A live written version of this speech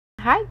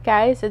up,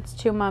 guys? It's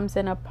Two Moms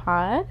in a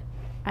Pod.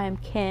 I'm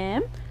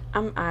Kim.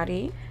 I'm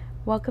Ari.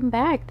 Welcome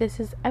back. This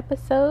is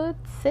episode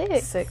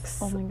 6.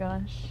 Oh my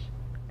gosh.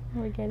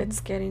 It's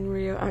getting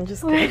real. I'm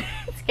just kidding.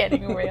 It's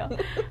getting real.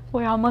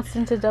 We're almost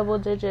into double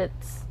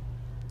digits.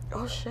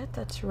 Oh shit,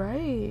 that's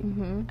right.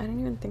 Mm-hmm. I didn't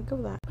even think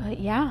of that. But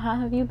yeah, how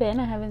have you been?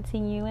 I haven't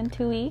seen you in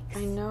 2 weeks.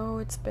 I know,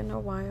 it's been a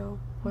while.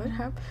 What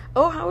happened?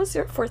 Oh, how was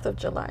your 4th of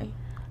July?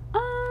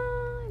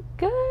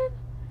 Good.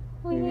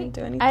 We didn't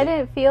do anything? I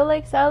didn't feel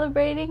like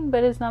celebrating,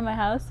 but it's not my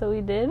house, so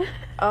we did.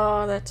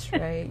 Oh, that's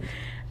right.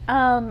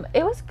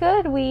 It was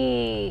good.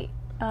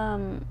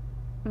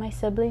 My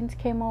siblings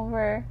came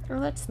over. Oh,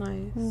 that's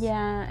nice.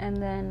 Yeah,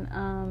 and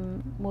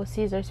then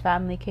Caesar's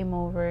family came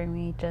over, and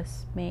we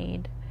just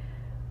made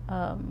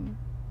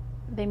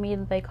they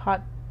made like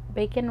hot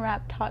bacon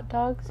wrapped hot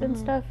dogs and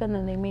stuff, and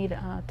then they made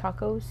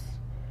tacos,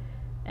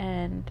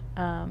 and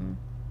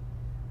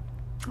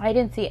I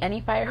didn't see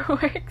any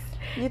fireworks.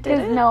 You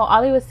didn't? No,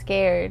 Ollie was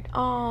scared.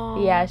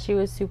 Oh. Yeah, she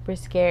was super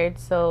scared,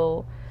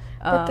 so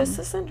but this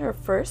isn't her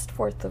first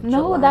 4th of July.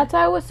 No, that's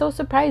why I was so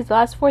surprised.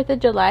 Last 4th of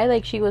July,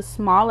 like, she was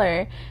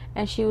smaller,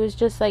 and she was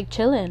just, like,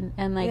 chilling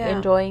and, like,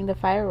 enjoying the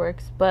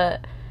fireworks.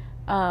 But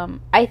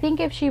I think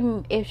if she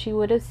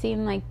would have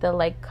seen, like, the,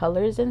 like,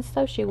 colors and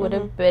stuff, she would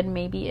have been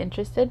maybe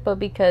interested. But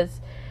because,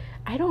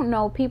 I don't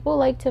know, people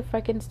like to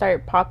freaking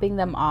start popping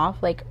them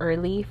off, like,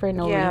 early for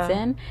no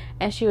reason.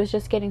 And she was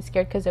just getting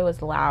scared because it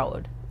was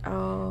loud.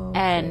 Oh,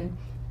 okay.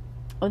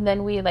 And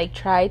then we, like,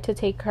 tried to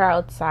take her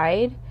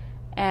outside.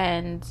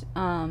 And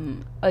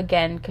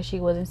again, because she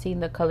wasn't seeing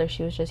the color,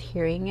 she was just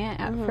hearing it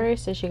at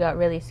first, and she got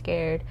really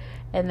scared.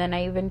 And then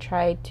I even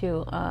tried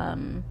to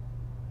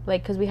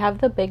like, because we have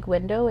the big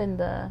window in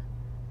the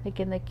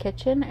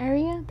kitchen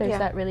area, there's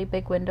that really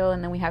big window,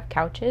 and then we have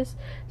couches,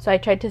 so I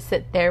tried to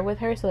sit there with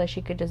her so that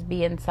she could just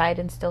be inside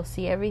and still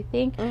see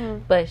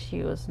everything. But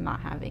she was not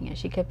having it.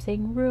 She kept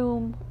saying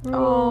room.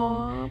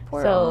 Oh,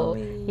 poor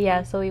Ollie.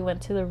 Yeah, so we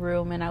went to the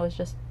room, and I was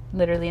just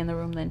literally in the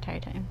room the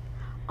entire time.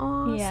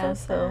 Oh, yeah,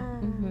 so sad.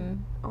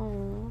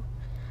 Oh,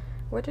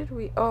 what did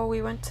we? Oh,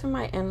 we went to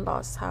my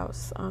in-laws'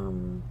 house.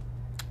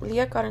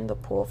 Leah got in the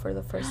pool for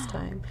the first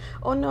time.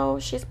 Oh no,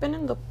 she's been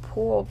in the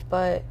pool,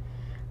 but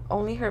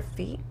only her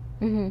feet.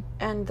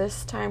 And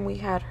this time we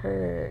had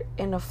her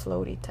in a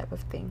floaty type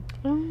of thing.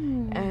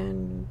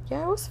 And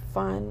yeah, it was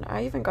fun.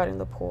 I even got in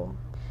the pool,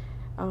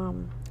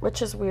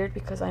 which is weird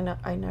because I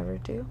never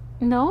do.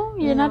 No,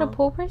 you're not a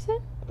pool person.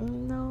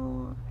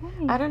 No,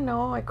 I don't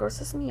know. It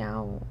grosses me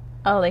out.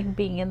 Oh, like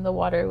being in the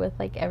water with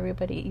like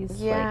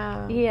everybody's.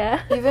 Yeah. Like,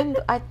 yeah. Even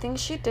I think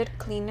she did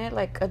clean it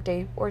like a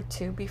day or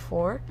two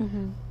before.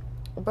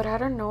 But I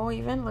don't know.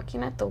 Even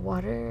looking at the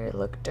water, it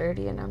looked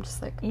dirty, and I'm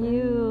just like,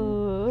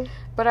 ew.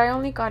 But I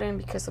only got in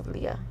because of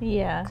Leah.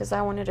 Yeah. Because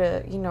I wanted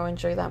to,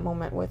 enjoy that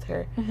moment with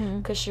her.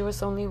 Because she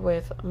was only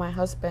with my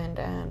husband,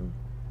 and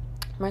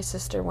my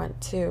sister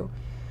went too.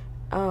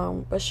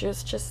 But she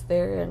was just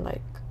there, and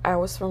like, I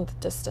was from the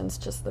distance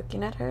just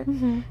looking at her,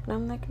 and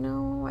I'm like,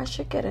 no, I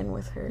should get in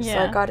with her. So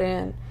I got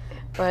in,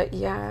 but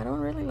yeah, I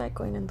don't really like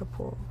going in the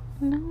pool.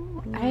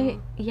 No. I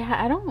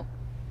don't.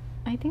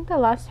 I think the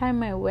last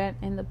time I went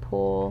in the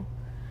pool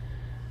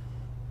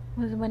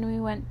was when we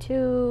went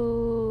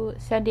to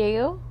San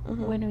Diego,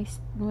 when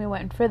we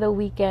went for the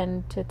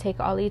weekend to take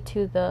Ollie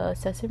to the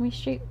Sesame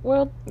Street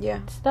World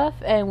stuff,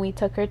 and we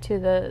took her to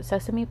the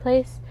Sesame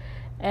place.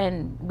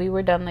 And we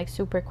were done, like,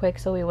 super quick,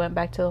 so we went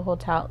back to the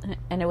hotel,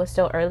 and it was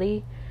still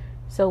early,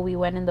 so we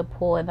went in the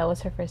pool, and that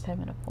was her first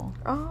time in a pool.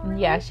 Oh,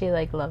 really? Yeah, she,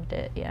 like, loved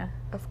it, yeah.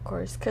 Of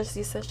course, because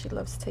you said she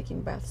loves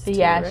taking baths, too,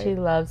 yeah, right? She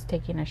loves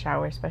taking a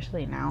shower,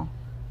 especially now.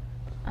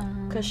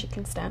 Because she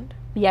can stand?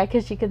 Yeah,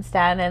 because she can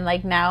stand, and,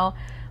 like, now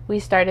we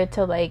started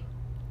to, like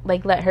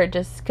let her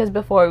just, because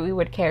before we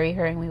would carry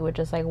her, and we would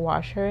just, like,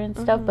 wash her and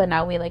stuff, but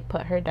now we, like,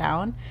 put her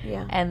down,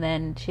 and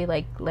then she,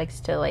 like, likes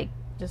to, like,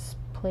 just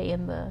play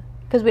in the...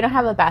 Because we don't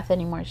have a bath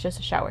anymore. It's just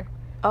a shower.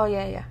 Oh,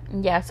 yeah.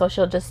 Yeah, so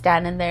she'll just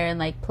stand in there and,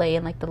 like, play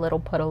in, like, the little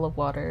puddle of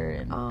water.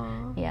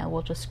 And, yeah,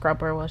 we'll just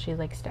scrub her while she's,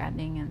 like,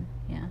 standing. And,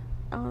 yeah.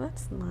 Oh,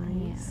 that's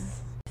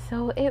nice. Yeah.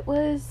 So, it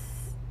was...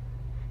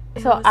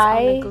 It was on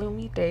a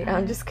gloomy day.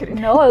 I'm just kidding.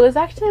 No, it was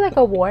actually, like,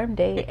 a warm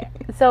day.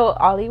 So,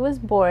 Ollie was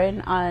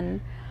born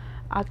on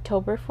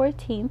October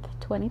 14th,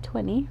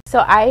 2020. So,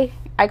 I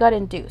got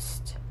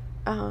induced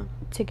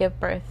to give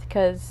birth.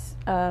 Because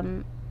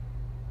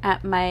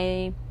at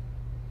my...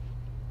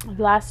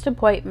 last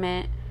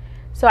appointment,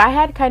 so I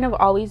had kind of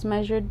always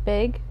measured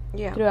big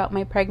throughout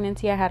my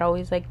pregnancy. I had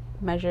always, like,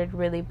 measured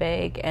really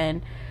big,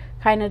 and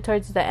kind of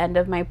towards the end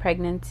of my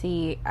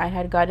pregnancy I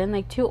had gotten,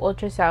 like, 2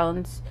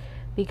 ultrasounds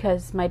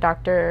because my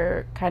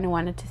doctor kind of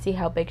wanted to see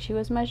how big she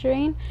was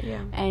measuring.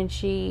 And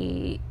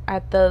she,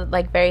 at the,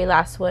 like, very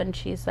last one,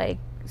 she's like,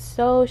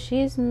 so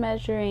she's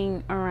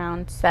measuring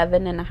around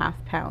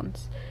 7.5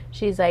 pounds.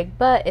 She's like,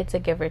 but it's a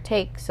give or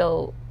take,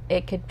 so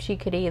she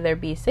could either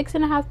be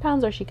 6.5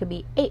 pounds or she could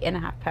be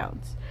 8.5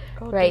 pounds.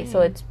 Right? Dang.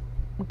 So it's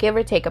give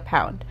or take a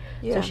pound.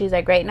 So she's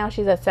like, right now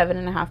she's at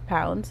 7.5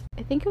 pounds.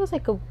 I think it was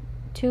like a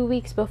 2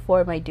 weeks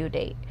before my due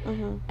date.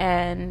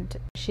 And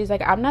she's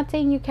like, I'm not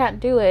saying you can't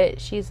do it.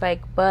 She's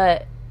like,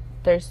 but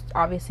there's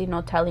obviously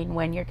no telling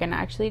when you're gonna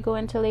actually go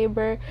into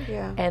labor.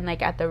 And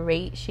like at the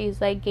rate she's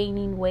like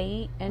gaining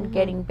weight and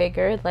getting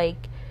bigger,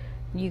 like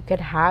you could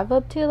have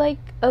up to like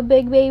a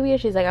big baby.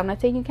 She's like, I'm not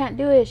saying you can't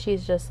do it.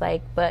 She's just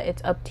like, but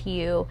it's up to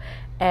you.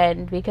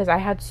 And because I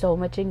had so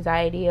much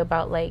anxiety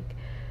about like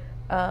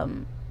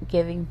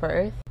giving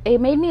birth, it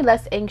made me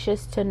less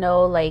anxious to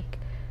know like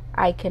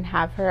I can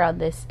have her on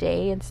this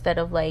day, instead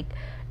of like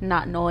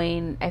not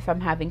knowing if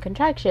I'm having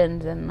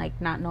contractions, and like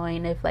not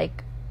knowing if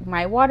like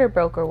my water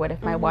broke, or what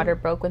if my water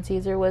broke when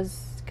Caesar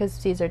was, because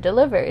Caesar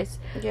delivers.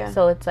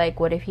 So it's like,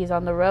 what if he's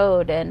on the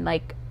road and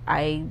like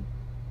I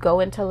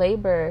go into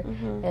labor,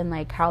 and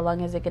like how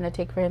long is it gonna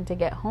take for him to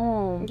get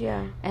home?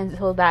 And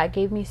so that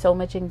gave me so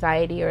much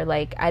anxiety, or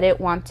like I didn't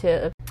want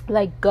to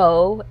like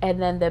go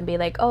and then be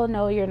like, oh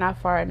no, you're not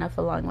far enough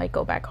along, like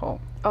go back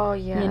home.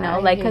 You know,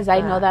 like, because I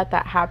know that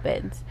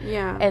happens.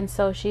 And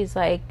so she's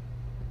like,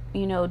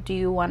 you know, do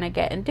you want to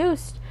get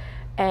induced?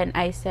 And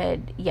I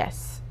said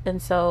yes.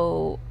 And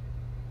so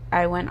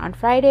I went on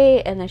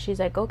Friday, and then she's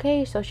like,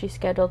 okay. So she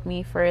scheduled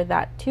me for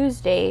that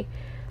Tuesday,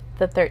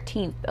 the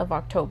 13th of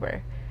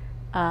October.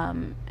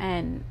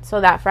 And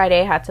so that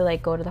Friday I had to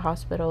like go to the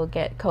hospital,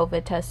 get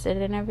COVID tested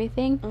and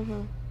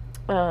everything.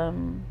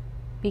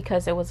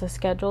 Because it was a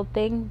scheduled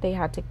thing. They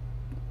had to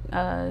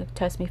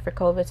test me for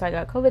COVID, so I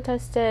got COVID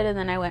tested, and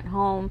then I went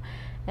home.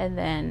 And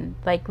then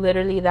like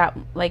literally that,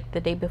 like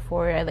the day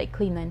before, I like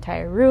cleaned the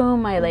entire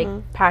room. I like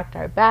packed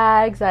our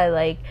bags. I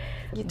like,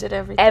 you did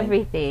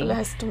everything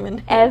last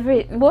minute.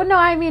 Well, no,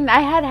 I mean,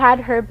 I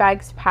had her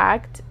bags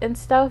packed and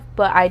stuff,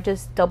 but I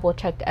just double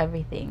checked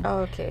everything.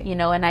 You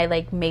know, and I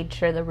like made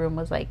sure the room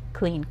was like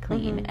clean.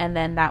 And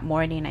then that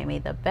morning I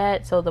made the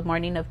bed. So the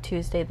morning of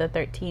Tuesday the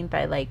 13th,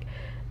 I like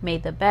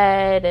made the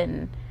bed,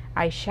 and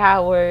I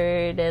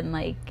showered, and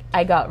like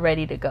I got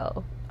ready to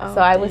go. So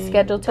I was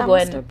scheduled to go in.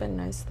 That must have been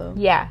nice though.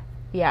 Yeah,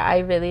 I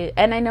really,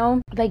 and I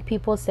know like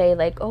people say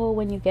like, oh,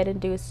 when you get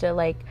induced it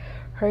like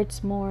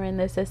hurts more and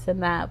this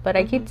and that, but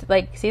I keep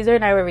like, Caesar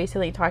and I were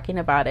recently talking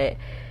about it,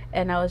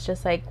 and I was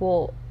just like,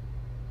 well,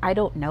 I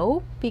don't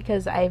know,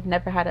 because I've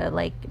never had a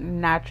like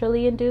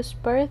naturally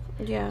induced birth.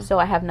 So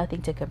I have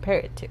nothing to compare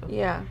it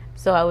to.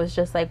 So I was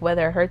just like,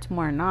 whether it hurts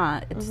more or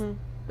not, it's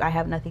I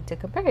have nothing to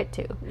compare it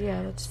to.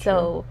 That's true.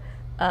 So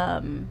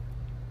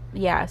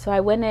so I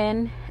went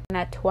in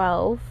at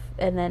 12,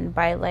 and then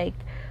by like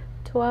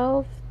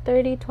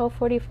 12:30,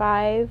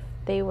 12:45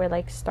 they were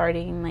like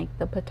starting like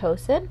the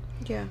Pitocin.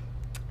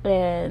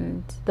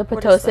 And the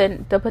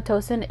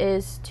Pitocin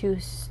is to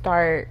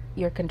start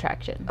your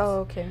contractions.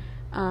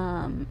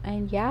 And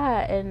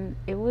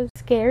it was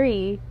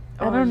scary.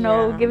 I don't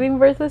know, giving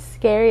birth was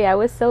scary. I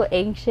was so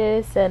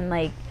anxious, and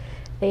like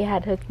they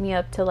had hooked me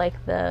up to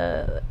like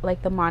the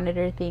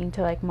monitor thing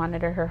to like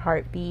monitor her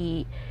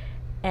heartbeat.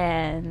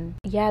 And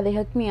they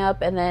hooked me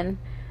up, and then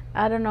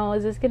I don't know,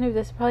 this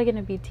is probably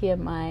gonna be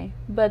TMI,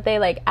 but they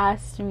like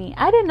asked me,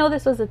 I didn't know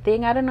this was a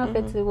thing. I don't know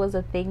if it was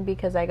a thing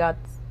because I got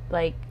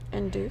like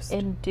induced,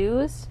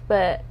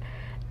 but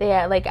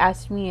they like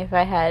asked me if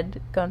I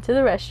had gone to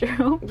the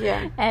restroom.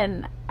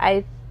 And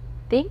I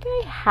think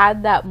I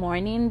had that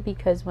morning,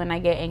 because when I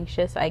get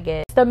anxious I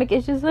get stomach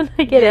issues when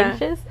I get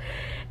anxious.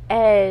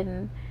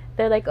 And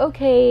they're like,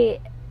 okay,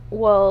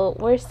 well,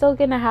 we're still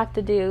gonna have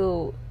to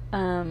do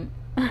an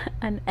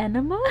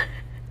enema.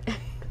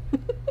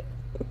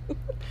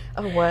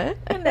 A what?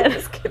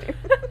 Just kidding.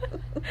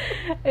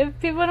 If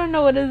people don't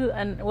know what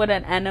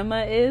an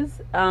enema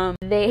is,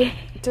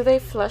 do they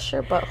flush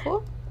your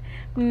butthole?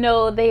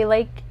 No, they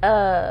like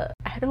I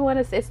don't want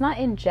to say, it's not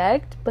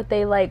inject, but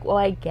they like, well,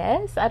 I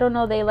guess, I don't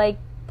know, they like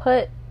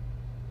put,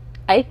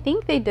 I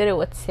think they did it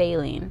with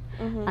saline.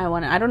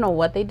 I don't know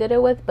what they did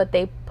it with, but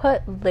they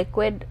put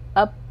liquid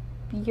up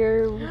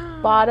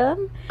your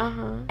bottom,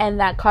 and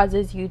that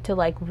causes you to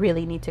like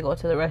really need to go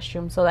to the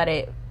restroom, so that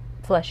it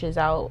flushes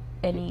out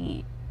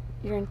any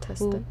your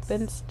intestines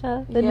and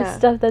stuff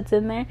that's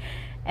in there.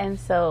 And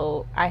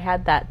so I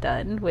had that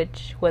done,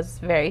 which was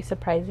very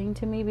surprising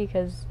to me,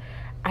 because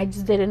I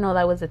just didn't know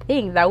that was a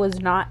thing. That was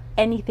not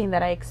anything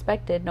that I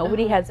expected.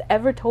 Nobody has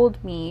ever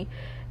told me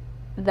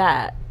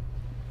that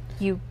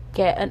you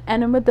get an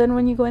enema done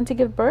when you go in to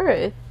give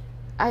birth.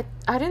 I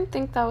didn't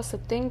think that was a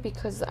thing,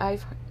 because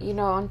I've,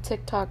 on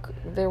TikTok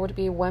there would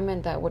be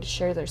women that would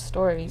share their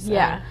stories.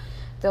 And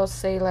they'll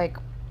say like,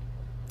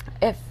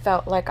 it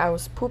felt like I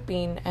was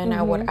pooping, and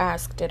I would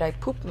ask, did I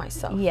poop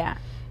myself?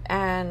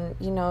 And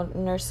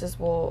nurses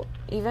will,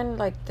 even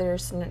like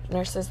there's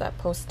nurses that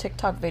post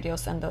TikTok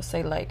videos, and they'll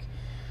say like,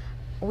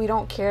 we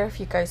don't care if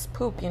you guys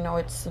poop,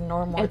 it's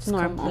normal. It's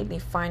normal. Completely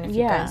fine if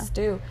you guys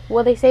do.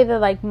 Well, they say that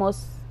like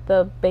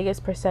the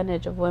biggest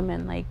percentage of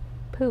women like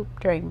poop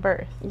during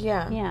birth.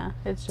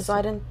 It's just, so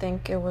I didn't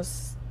think it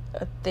was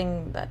a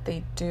thing that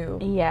they do.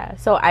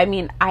 So I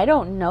mean, I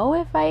don't know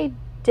if I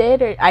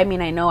did, or I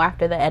mean, I know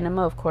after the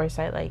enema, of course,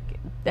 I like,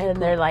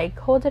 and they're like,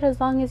 hold it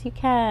as long as you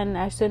can.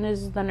 As soon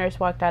as the nurse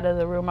walked out of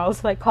the room, I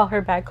was like, call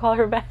her back.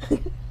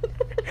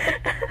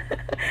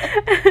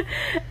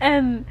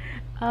 And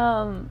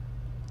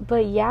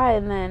but yeah,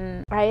 and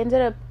then I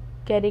ended up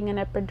getting an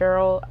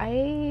epidural,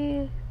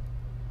 I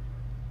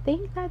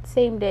think that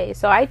same day.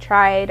 So I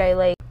tried,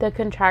 the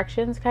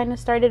contractions kind of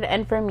started,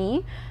 and for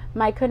me,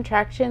 my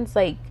contractions,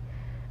 like,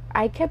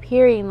 I kept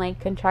hearing, like,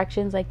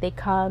 contractions, like, they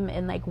come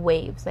in, like,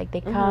 waves. Like,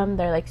 they come,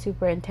 they're, like,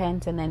 super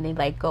intense, and then they,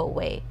 like, go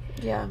away.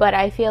 Yeah. But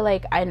I feel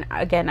like, I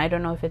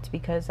don't know if it's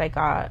because I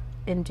got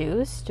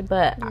induced,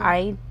 but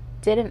I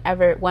didn't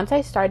ever, once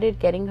I started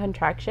getting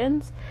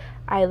contractions,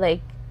 I,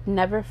 like,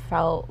 never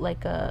felt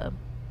like them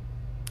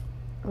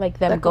like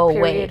go a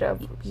away. Period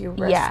of you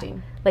resting.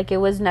 Yeah. Like, it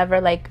was never,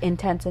 like,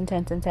 intense, and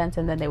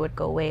then they would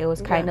go away. It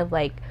was kind of,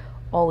 like,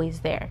 always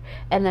there.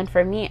 And then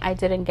for me, I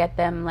didn't get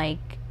them,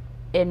 like,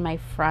 in my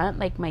front,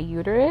 like, my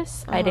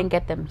uterus. I didn't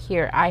get them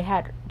here. I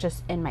had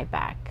just in my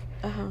back.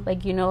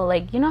 Like, you know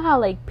how,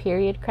 like,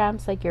 period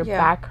cramps, like, your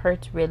back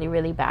hurts really,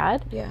 really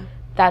bad? Yeah.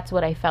 That's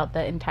what I felt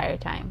the entire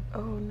time.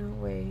 Oh, no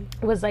way.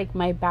 It was, like,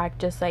 my back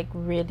just, like,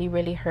 really,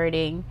 really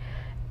hurting.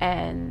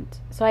 And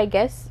so I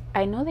guess,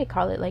 I know they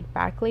call it, like,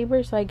 back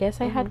labor, so I guess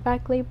I had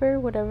back labor,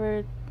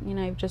 whatever,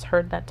 I've just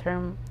heard that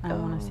term. I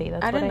don't want to say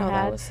that's what I had. I didn't know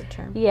that was a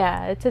term.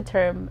 Yeah, it's a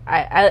term.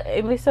 I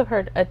at least I've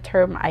heard a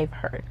term I've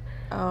heard.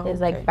 Oh, is,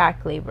 like,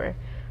 back labor.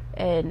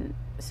 And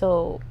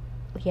so,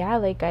 yeah,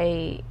 like,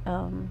 I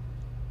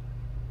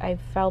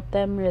felt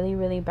them really,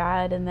 really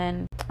bad, and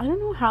then, I don't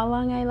know how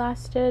long I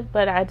lasted,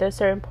 but at a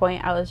certain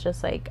point, I was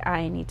just like,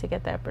 I need to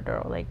get the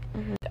epidural, like,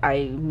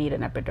 I need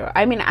an epidural.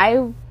 I mean,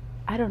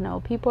 I don't know,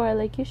 people are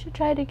like, you should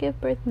try to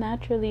give birth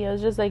naturally. I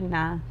was just like,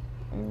 nah,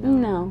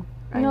 no,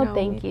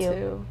 thank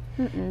you.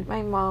 Too.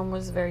 My mom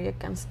was very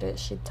against it.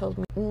 She told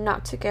me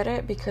not to get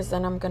it because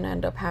then I'm gonna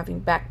end up having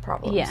back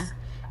problems. Yeah.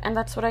 And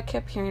that's what I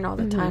kept hearing all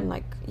the time,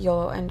 like,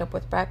 you'll end up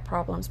with back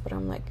problems. But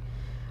I'm like,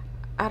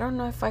 I don't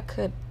know if I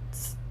could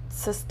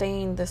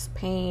sustain this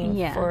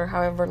pain for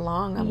however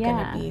long I'm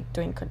gonna be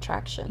doing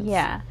contractions.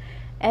 Yeah.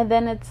 And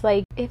then it's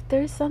like, if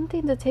there's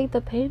something to take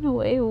the pain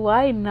away,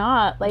 why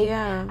not? Like,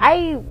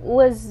 I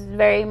was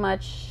very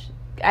much,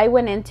 I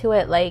went into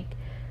it like,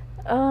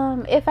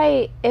 if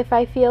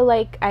I feel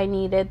like I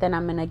need it, then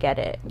I'm gonna get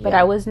it. But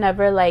I was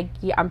never like,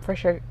 I'm for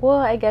sure. Well,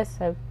 I guess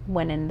I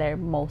went in there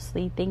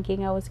mostly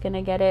thinking I was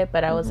gonna get it,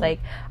 but I was like,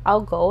 I'll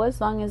go as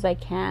long as I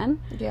can.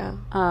 Yeah.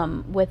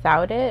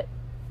 Without it.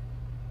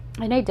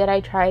 And I did.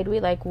 I tried.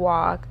 We, like,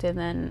 walked, and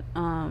then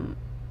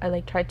I,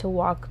 like, tried to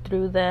walk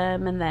through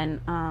them, and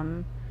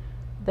then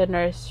the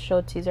nurse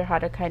showed Caesar how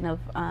to kind of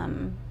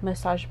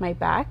massage my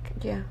back.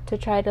 Yeah. To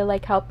try to,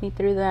 like, help me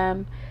through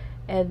them.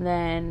 And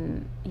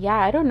then,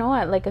 I don't know,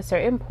 at, like, a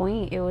certain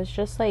point, it was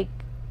just, like,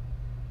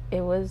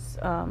 it was,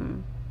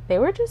 they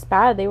were just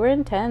bad. They were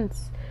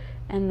intense.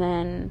 And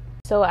then,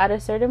 so at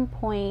a certain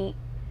point,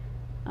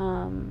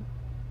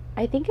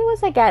 I think it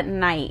was, like, at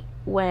night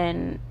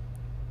when,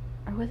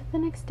 or was it the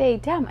next day?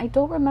 Damn, I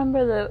don't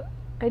remember,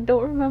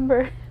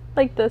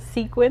 like, the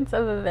sequence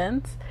of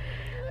events.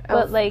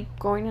 But, like,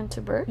 going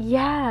into birth?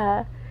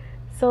 Yeah.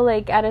 So,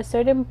 like, at a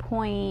certain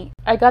point,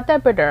 I got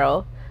that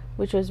epidural,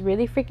 which was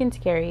really freaking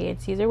scary.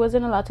 And Caesar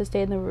wasn't allowed to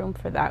stay in the room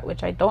for that,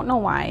 which I don't know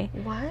why.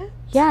 What?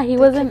 Yeah, he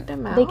wasn't. Kicked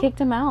him out? They kicked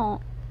him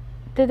out.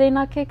 Did they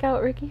not kick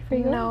out Ricky for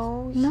you?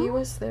 No, he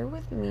was there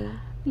with me.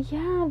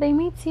 Yeah, they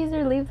made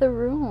Caesar leave the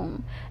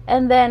room.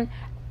 And then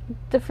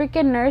the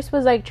freaking nurse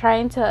was, like,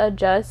 trying to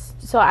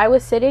adjust. So I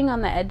was sitting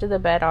on the edge of the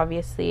bed,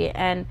 obviously,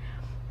 and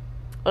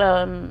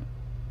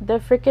the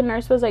freaking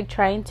nurse was, like,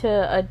 trying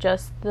to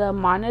adjust the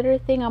monitor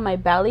thing on my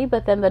belly,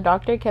 but then the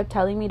doctor kept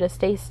telling me to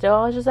stay still.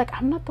 I was just like,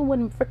 I'm not the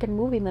one freaking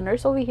moving. The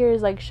nurse over here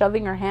is, like,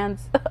 shoving her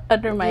hands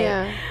under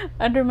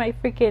my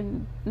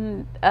freaking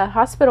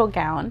hospital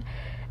gown.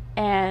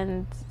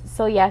 And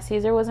so,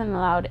 Caesar wasn't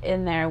allowed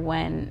in there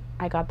when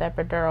I got the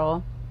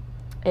epidural.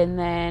 And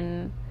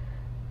then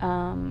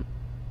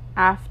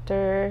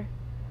after,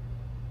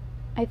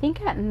 I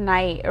think at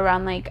night,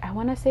 around, like, I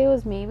want to say it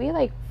was maybe,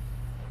 like,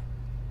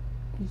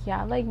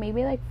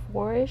 maybe, like,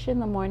 4-ish in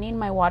the morning,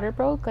 my water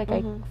broke. Like,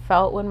 I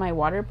felt when my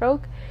water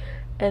broke.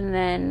 And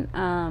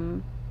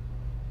then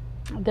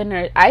the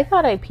nurse, I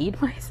thought I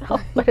peed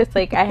myself, but it's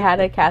like I had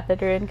a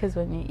catheter in, because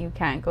when you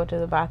can't go to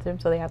the bathroom,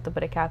 so they have to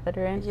put a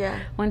catheter in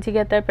once you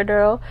get the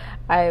epidural.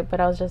 But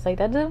I was just like,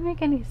 that doesn't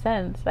make any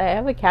sense. I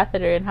have a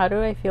catheter in, how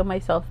do I feel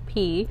myself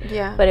pee?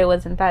 But it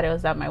wasn't that, it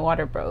was that my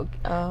water broke.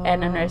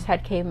 And a nurse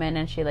had came in,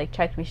 and she, like,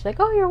 checked me. She's like,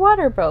 oh, your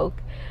water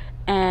broke.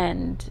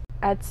 And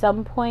at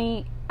some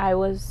point I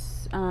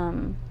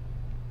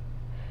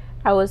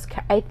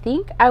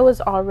think I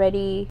was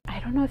already, I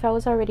don't know if I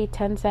was already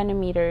 10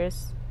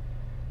 centimeters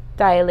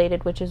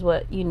dilated, which is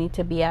what you need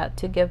to be at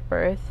to give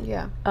birth.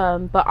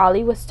 But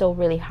Ollie was still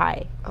really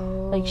high.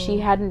 Like, she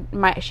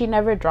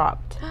never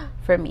dropped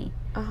for me.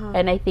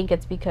 And I think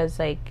it's because,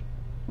 like,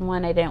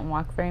 one, I didn't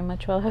walk very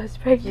much while I was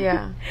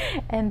pregnant.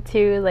 And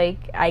two,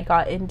 like, I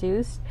got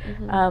induced.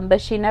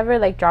 But she never,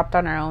 like, dropped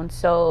on her own.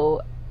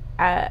 So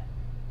at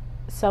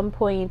some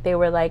point they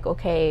were like,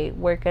 okay,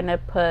 we're gonna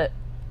put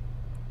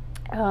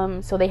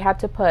So they had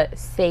to put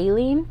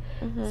saline.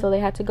 So they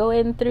had to go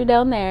in through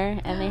down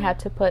there, and they had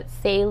to put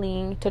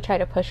saline to try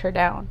to push her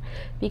down,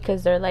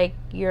 because they're like,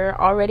 you're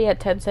already at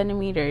 10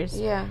 centimeters.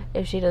 Yeah.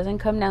 If she doesn't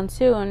come down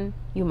soon,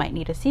 you might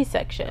need a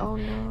C-section. Oh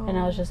no. And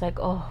I was just like,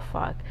 oh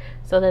fuck.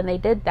 So then they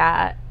did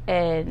that,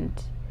 and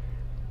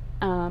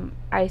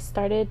I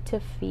started to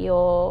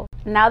feel,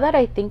 now that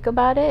I think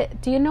about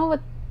it, do you know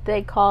what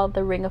they call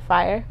the ring of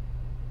fire?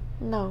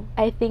 No.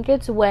 I think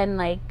it's when,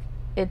 like,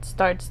 it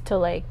starts to,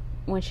 like,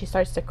 when she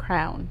starts to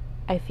crown,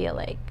 I feel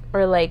like,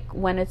 or like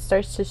when it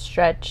starts to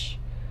stretch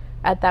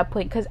at that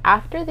point, because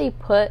after they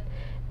put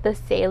the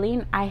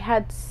saline, I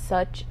had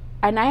such,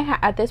 and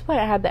at this point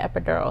I had the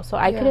epidural, so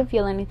I couldn't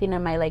feel anything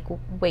in my, like,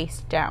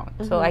 waist down,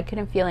 so I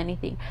couldn't feel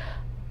anything.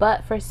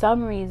 But for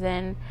some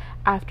reason,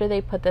 after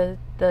they put the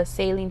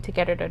saline to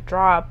get her to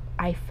drop,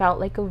 I felt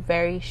like a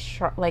very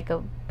sharp, like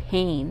a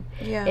pain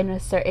in a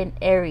certain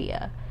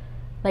area.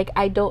 Like,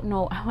 I don't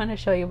know. I want to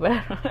show you, but I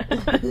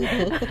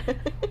don't.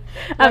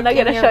 I'm not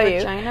gonna show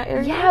you.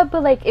 Area? Yeah,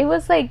 but like it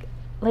was like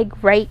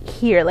right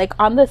here, like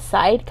on the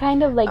side,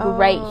 kind of like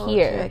right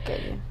here. Okay, I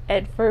get you.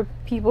 And for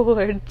people who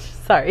are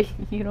sorry,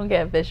 you don't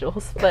get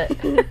visuals, but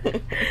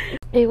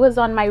it was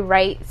on my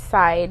right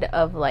side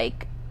of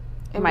like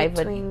in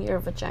between your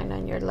vagina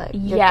and your leg.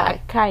 Your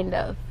thigh. Kind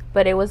of.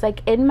 But it was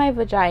like in my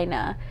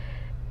vagina,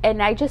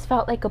 and I just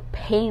felt like a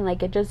pain,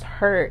 like it just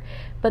hurt.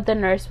 But the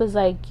nurse was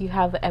like, you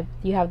have the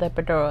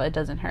epidural, it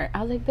doesn't hurt.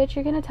 I was like, bitch,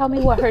 you're gonna tell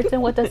me what hurts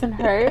and what doesn't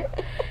hurt?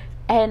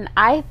 And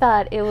I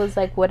thought it was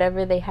like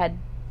whatever they had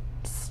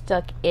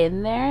stuck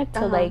in there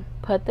to like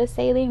put the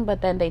saline,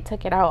 but then they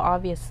took it out,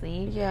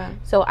 obviously. Yeah.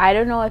 So I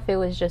don't know if it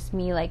was just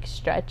me like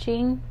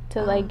stretching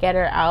to like get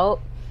her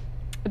out.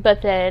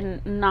 But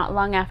then not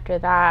long after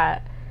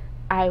that,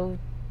 I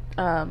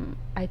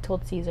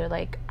told Caesar,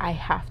 like, I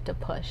have to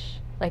push.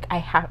 Like,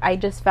 I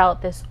just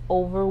felt this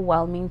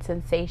overwhelming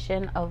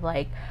sensation of,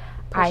 like,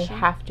 pushing. I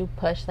have to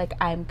push. Like,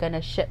 I'm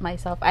gonna shit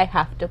myself. I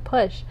have to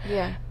push.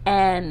 Yeah.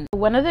 And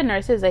one of the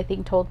nurses, I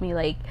think, told me,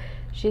 like,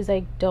 she's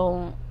like,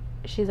 you're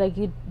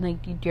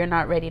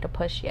not ready to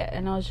push yet.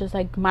 And I was just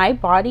like, my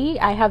body,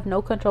 I have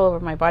no control over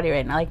my body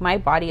right now. Like, my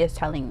body is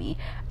telling me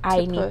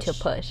I need to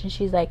push. And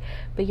she's like,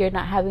 but you're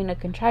not having a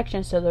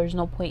contraction, so there's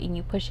no point in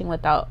you pushing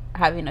without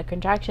having a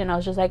contraction. I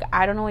was just like,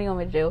 I don't know what you want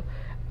me to do.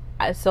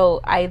 So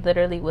I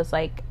literally was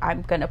like,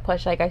 I'm gonna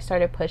push. Like, I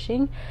started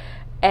pushing,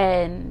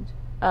 and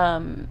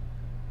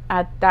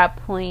at that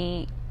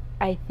point,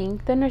 I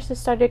think the nurses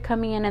started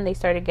coming in and they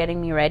started getting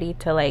me ready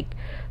to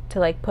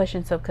push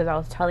and stuff, because I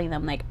was telling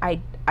them, like,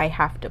 I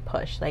have to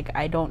push. Like,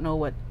 I don't know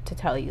what to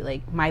tell you.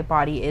 Like, my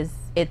body is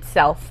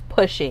itself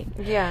pushing.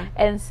 Yeah.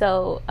 And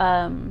so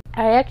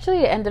I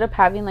actually ended up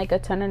having like a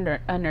ton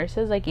of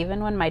nurses. Like,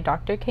 even when my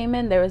doctor came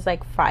in, there was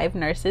like 5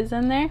 nurses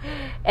in there,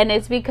 and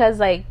it's because,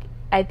 like,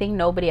 I think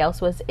nobody else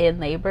was in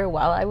labor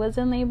while I was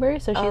in labor.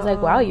 So she's like,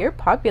 wow, you're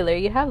popular.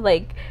 You have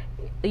like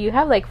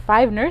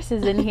 5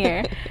 nurses in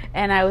here.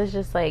 And I was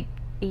just like,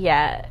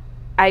 yeah,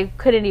 I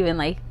couldn't even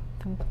like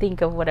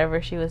think of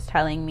whatever she was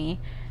telling me.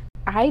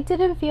 I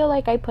didn't feel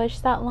like I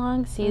pushed that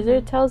long.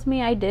 Caesar tells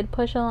me I did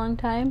push a long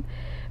time,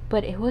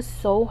 but it was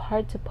so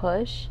hard to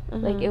push.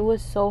 Like, it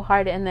was so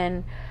hard. And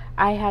then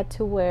I had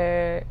to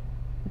wear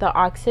the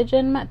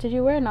oxygen mask. Did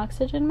you wear an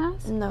oxygen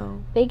mask?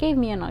 No. They gave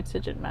me an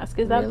oxygen mask.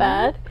 Is that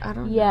bad? I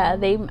don't know. Yeah,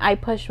 I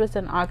pushed with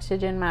an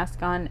oxygen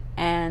mask on,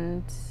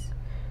 and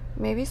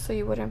maybe so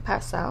you wouldn't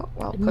pass out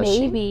while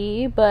pushing.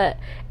 Maybe, but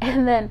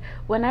and then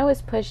when I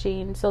was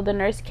pushing, so the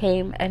nurse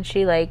came and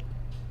she like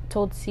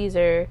told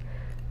Caesar,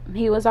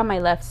 he was on my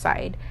left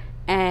side,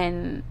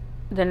 and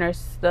the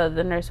nurse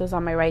was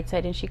on my right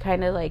side, and she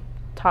kind of like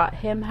taught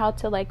him how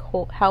to like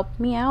help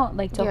me out,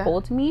 like to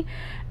hold me.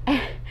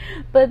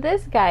 But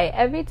this guy,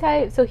 every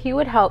time, so he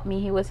would help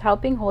me, he was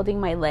helping holding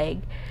my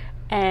leg,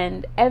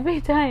 and every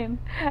time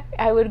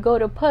I would go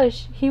to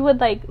push, he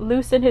would like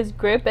loosen his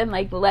grip and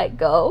like let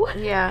go.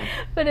 Yeah.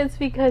 But it's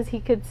because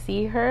he could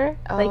see her.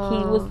 Like,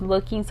 he was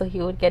looking, so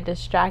he would get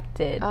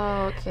distracted.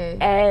 Oh, okay.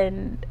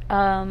 And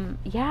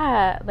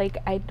yeah, like,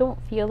 I don't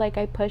feel like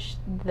I pushed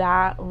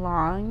that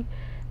long.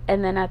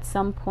 And then at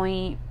some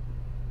point,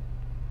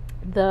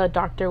 the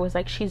doctor was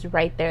like, she's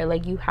right there,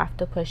 like, you have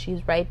to push,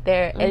 she's right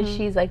there. And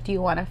she's like, do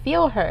you want to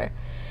feel her?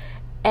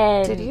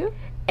 And did you?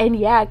 And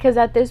yeah, because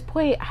at this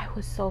point I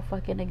was so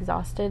fucking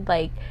exhausted.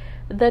 Like,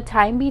 the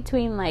time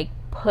between like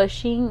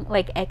pushing,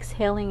 like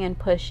exhaling and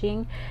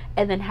pushing,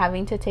 and then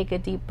having to take a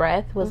deep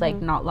breath was like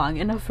not long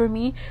enough for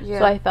me.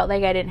 So I felt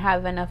like I didn't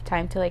have enough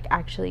time to like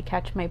actually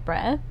catch my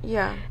breath.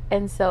 Yeah.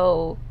 And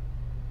so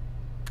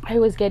I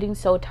was getting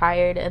so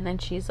tired, and then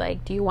she's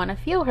like, do you want to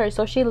feel her?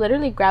 So she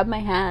literally grabbed my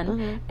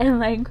hand and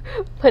like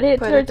put it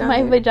towards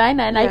my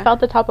vagina, and I felt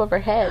the top of her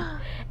head.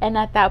 And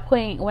at that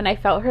point, when I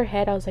felt her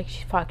head, I was like,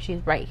 fuck,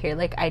 she's right here,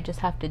 like, I just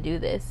have to do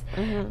this.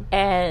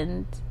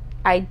 And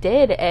I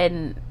did.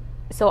 And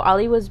so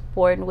Ollie was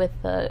born with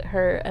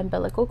her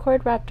umbilical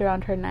cord wrapped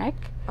around her neck.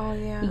 Oh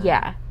yeah.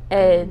 Yeah.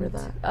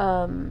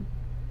 And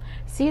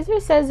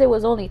Caesar says it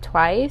was only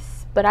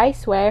twice, but I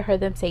swear I heard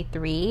them say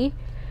 3.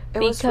 It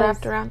was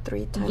wrapped around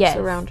 3 times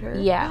around her.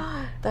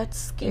 Yeah. That's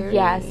scary.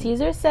 Yeah,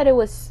 Caesar said it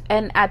was,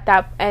 and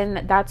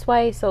that's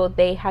why, so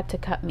they had to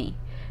cut me,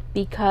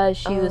 because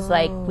she was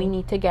like, we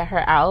need to get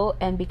her out,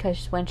 and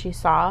because when she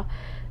saw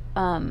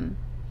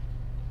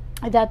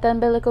that the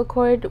umbilical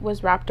cord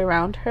was wrapped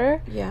around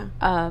her,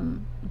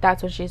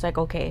 that's when she's like,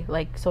 okay,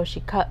 like, so she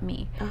cut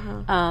me.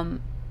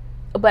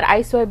 But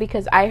I swear,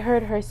 because I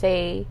heard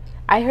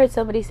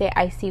somebody say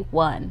I see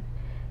 1,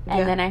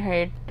 and then I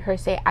heard her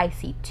say I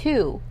see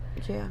 2,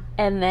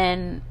 and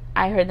then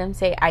I heard them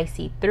say I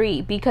see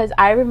 3, because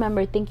I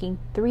remember thinking,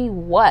 3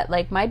 what?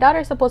 Like, my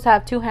daughter's supposed to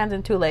have 2 hands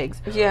and 2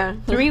 legs.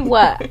 3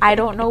 what? I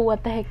don't know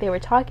what the heck they were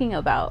talking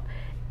about.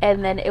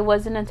 And then it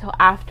wasn't until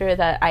after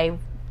that I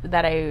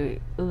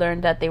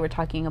learned that they were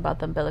talking about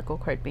the umbilical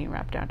cord being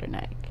wrapped around her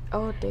neck.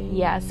 Oh, dang.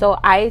 Yeah, so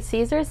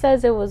Caesar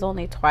says it was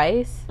only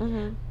twice.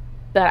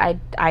 But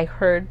I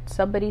heard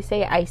somebody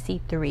say I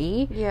see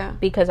 3. Yeah.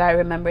 Because I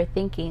remember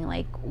thinking,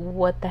 like,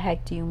 what the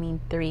heck do you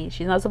mean 3?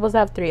 She's not supposed to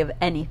have 3 of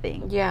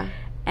anything. Yeah.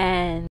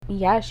 And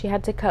yeah, she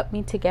had to cut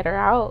me to get her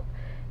out,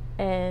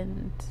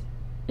 and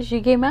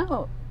she came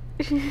out.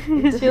 She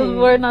was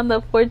born on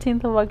the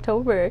 14th of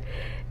October,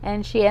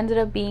 and she ended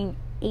up being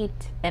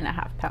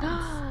 8.5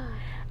 pounds.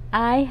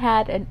 I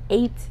had an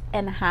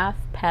 8.5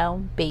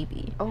 pound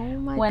baby. Oh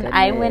my When goodness.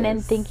 I went in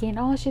thinking,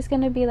 oh, she's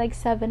gonna be like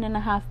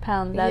 7.5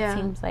 pounds, that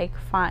seems like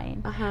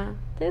fine.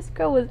 This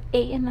girl was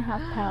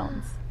 8.5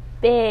 pounds.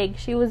 Big.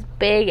 She was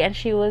big, and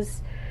she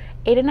was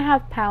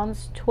 8.5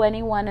 pounds,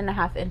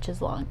 21.5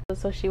 inches long.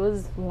 So she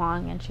was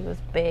long and she was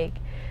big,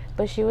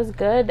 but she was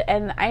good.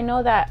 And I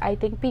know that, I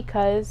think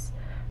because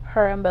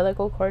her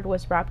umbilical cord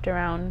was wrapped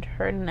around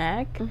her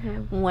neck,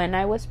 when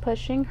I was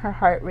pushing, her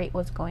heart rate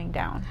was going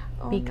down,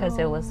 because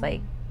it was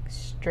like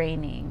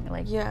straining,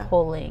 like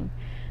pulling,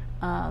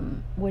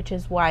 which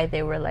is why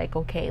they were like,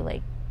 okay,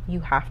 like, you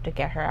have to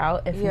get her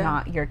out, if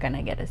not, you're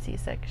gonna get a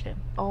C-section.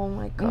 Oh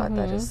my God,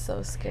 that is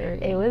so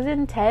scary. It was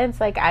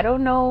intense. Like, I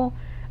don't know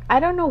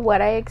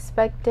what I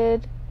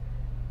expected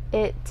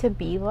it to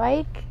be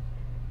like,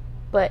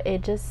 but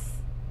it just,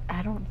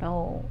 I don't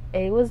know.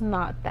 It was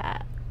not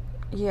that.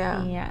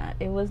 Yeah,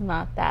 it was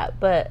not that,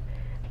 but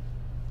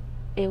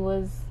it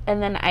was.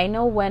 And then I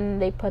know when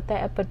they put the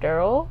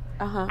epidural,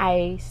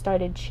 I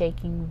started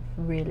shaking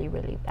really,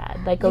 really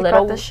bad. Like, you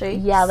got the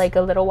shakes? Yeah, like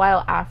a little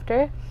while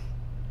after,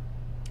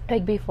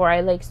 like before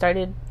I like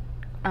started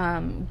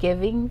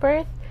giving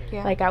birth,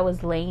 like I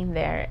was laying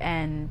there,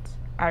 and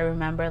I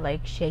remember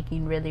like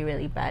shaking really,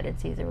 really bad, and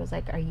Caesar was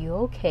like, are you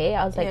okay?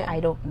 I was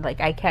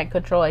like, I can't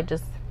control. I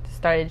just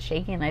started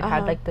shaking. I'd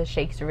had like the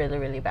shakes really,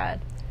 really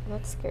bad.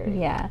 That's scary.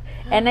 Yeah.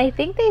 And I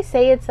think they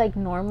say it's like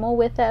normal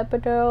with the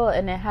epidural,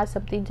 and it has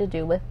something to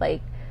do with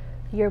like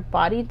your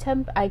body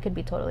temp. I could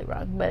be totally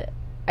wrong, but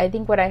I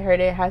think what I heard,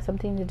 it has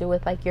something to do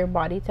with like your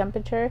body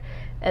temperature,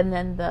 and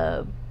then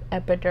the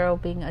epidural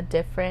being a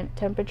different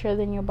temperature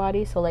than your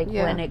body. So like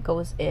when it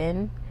goes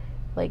in,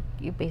 like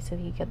you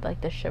basically get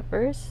like the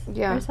shivers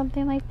or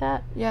something like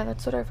that. Yeah,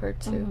 that's what I've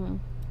heard too.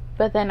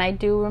 But then I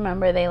do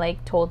remember they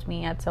like told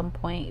me at some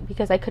point,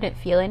 because I couldn't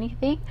feel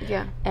anything.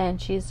 Yeah. And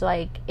she's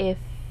like, if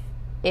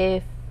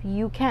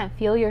you can't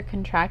feel your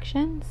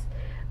contractions,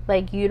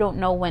 like, you don't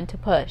know when to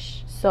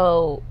push,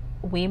 so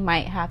we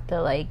might have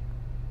to like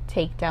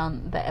take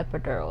down the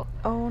epidural.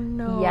 Oh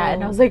no. Yeah.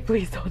 And I was like,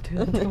 please don't do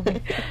that to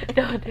me.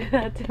 Don't do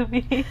that to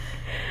me.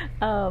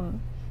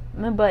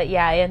 But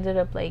yeah, I ended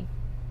up like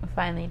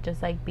finally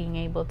just like being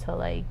able to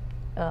like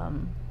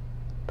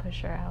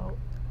push her out.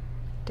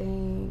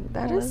 Dang,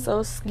 that is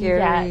so scary.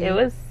 Yeah, it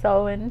was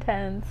so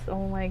intense.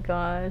 Oh my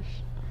gosh.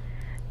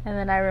 And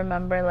then I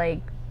remember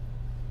like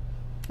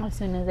as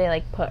soon as they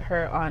like put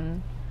her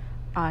on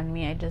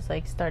me, I just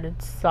like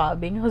started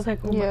sobbing. I was like,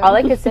 oh all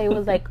I could say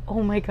was like,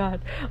 oh my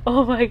God,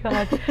 oh my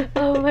God,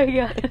 oh my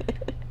God.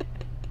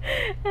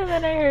 And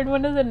then I heard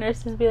one of the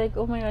nurses be like,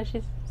 oh my gosh,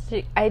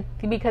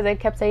 because I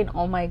kept saying,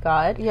 oh my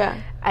God. Yeah.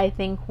 I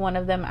think one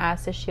of them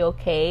asked, is she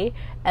okay?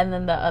 And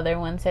then the other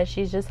one said,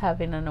 she's just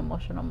having an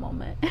emotional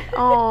moment.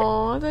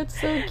 Oh,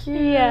 that's so cute.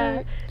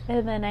 Yeah.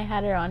 And then I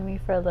had her on me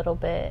for a little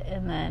bit,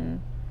 and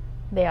then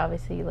they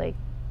obviously like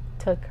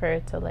took her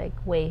to like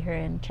weigh her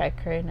and check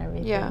her and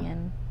everything. Yeah.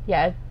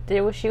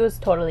 And she was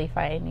totally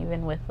fine,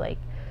 even with like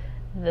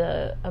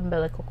the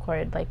umbilical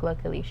cord. Like,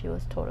 luckily she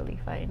was totally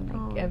fine.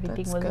 Like,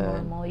 everything was good.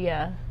 Normal.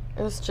 Yeah.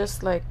 It was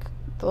just like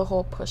the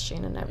whole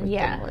pushing and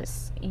everything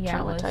was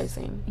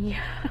traumatizing.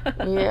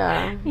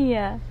 Yeah.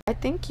 Yeah. I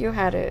think you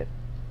had it.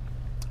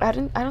 I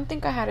don't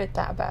think I had it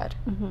that bad.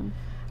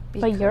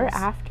 But your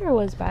after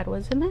was bad,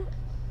 wasn't it?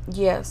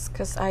 Yes,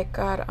 because I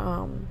got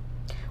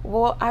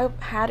well, I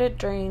had it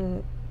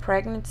during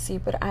pregnancy,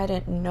 but I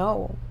didn't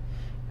know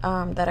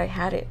that I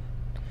had it.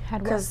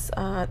 Because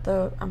I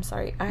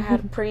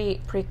had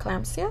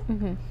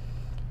preeclampsia,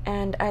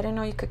 and I didn't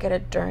know you could get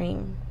it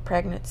during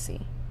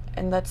pregnancy,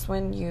 and that's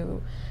when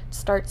you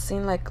start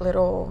seeing like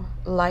little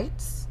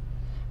lights,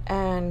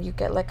 and you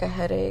get like a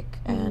headache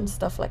and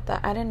stuff like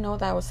that. I didn't know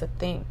that was a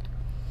thing.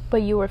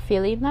 But you were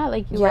feeling that?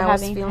 Like, you yeah, were having I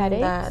was feeling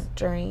headaches? that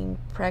during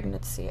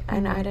pregnancy.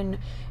 And I didn't...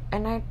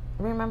 And I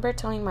remember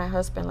telling my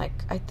husband,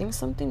 like, I think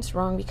something's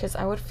wrong, because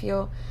I would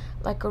feel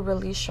like a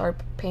really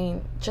sharp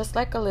pain, just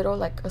like a little,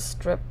 like a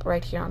strip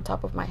right here on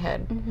top of my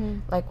head,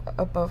 like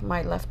above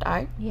my left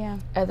eye. Yeah.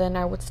 And then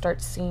I would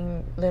start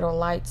seeing little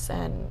lights,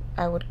 and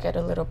I would get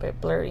a little bit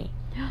blurry.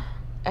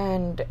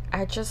 And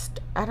I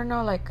don't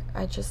know, like,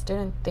 I just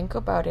didn't think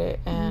about it,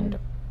 and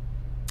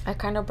I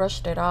kind of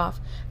brushed it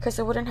off, because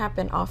it wouldn't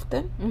happen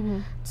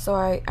often. So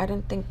I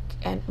didn't think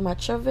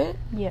much of it.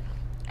 Yeah.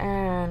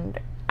 And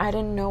I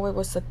didn't know it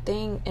was a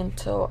thing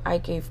until I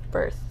gave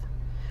birth.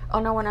 Oh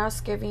no, when I was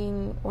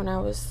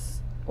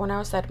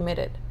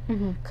admitted,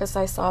 because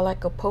I saw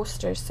like a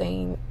poster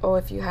saying, oh,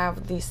 if you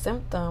have these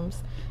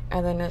symptoms,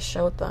 and then it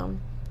showed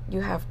them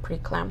you have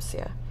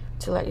preeclampsia,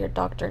 to let your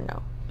doctor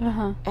know.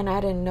 And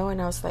I didn't know,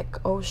 and I was like,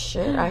 oh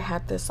shit, I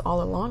had this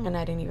all along and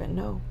I didn't even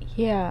know.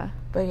 Yeah.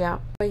 But yeah,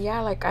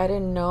 like, I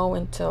didn't know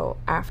until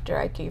after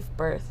I gave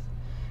birth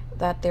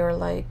that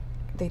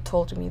they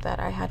told me that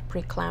I had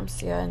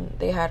preeclampsia, and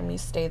they had me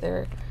stay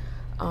there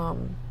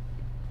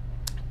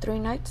 3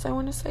 nights, I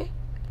want to say.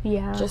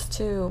 Yeah. Just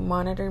to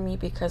monitor me,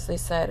 because they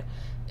said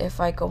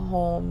if I go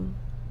home,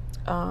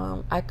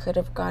 I could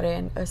have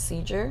gotten a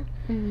seizure,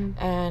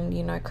 and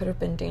it could have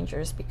been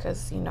dangerous,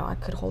 because I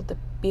could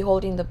be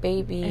holding the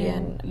baby,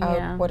 and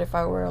what if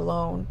I were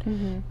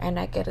alone and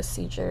I get a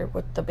seizure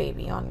with the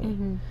baby on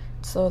me.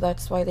 So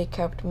that's why they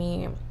kept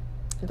me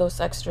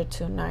those extra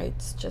 2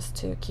 nights, just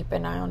to keep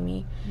an eye on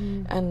me.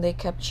 And they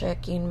kept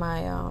checking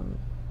my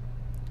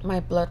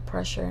blood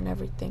pressure and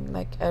everything,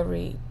 like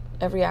every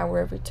hour,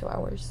 every 2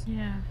 hours.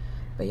 Yeah.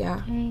 But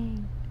yeah.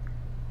 Dang.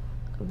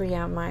 But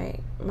yeah, my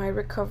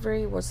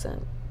recovery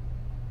wasn't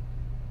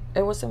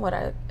what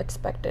I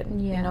expected,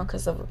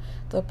 because of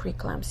the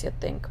preeclampsia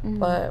thing.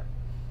 But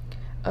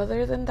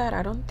other than that,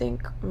 I don't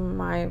think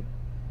my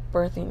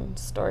birthing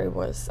story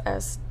was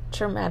as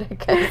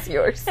traumatic as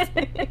yours.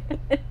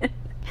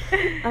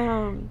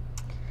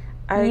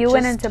 You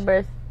went into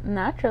birth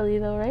naturally,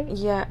 though, right?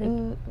 Yeah.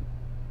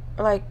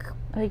 Like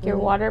your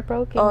water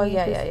broke? Oh,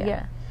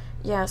 yeah.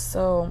 Yeah,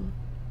 so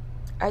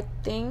I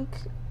think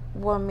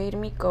what made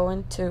me go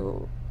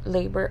into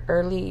labor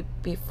early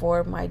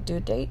before my due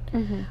date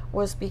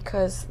was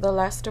because the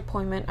last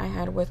appointment I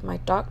had with my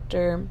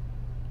doctor,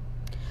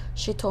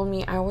 she told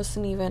me I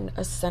wasn't even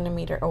a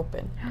centimeter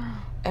open.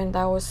 And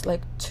that was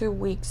like 2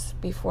 weeks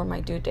before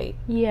my due date.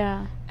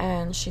 Yeah.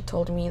 And she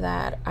told me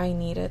that I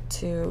needed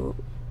to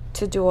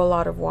do a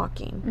lot of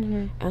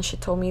walking. And she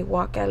told me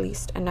walk at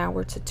least an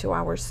hour to 2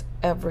 hours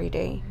every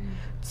day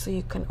so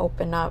you can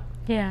open up.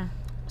 Yeah.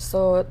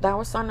 So that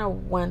was on a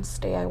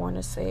Wednesday, I want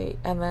to say.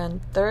 And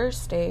then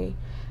Thursday,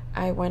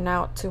 I went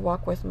out to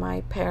walk with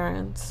my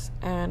parents,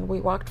 and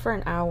we walked for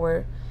an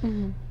hour.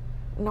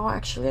 No,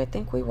 actually, I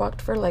think we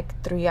walked for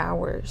like 3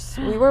 hours.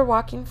 We were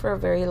walking for a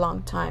very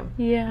long time.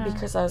 Yeah.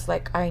 Because I was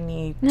like, I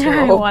need to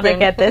I want to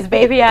get this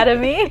baby out of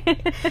me.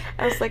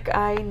 I was like,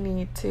 I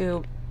need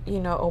to,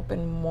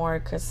 open more,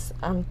 because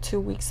I'm 2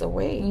 weeks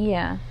away.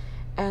 Yeah.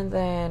 And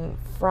then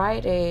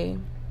Friday,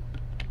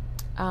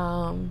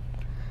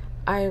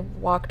 I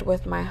walked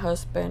with my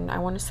husband, I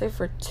want to say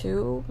for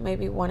 2,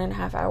 maybe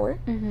 1.5 hours.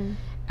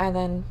 And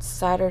then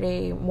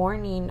Saturday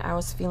morning, I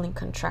was feeling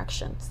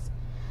contractions.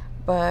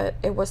 But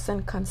it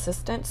wasn't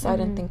consistent, so I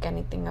didn't think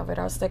anything of it.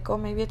 I was like, oh,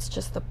 maybe it's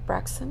just the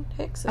Braxton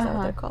Hicks. Is that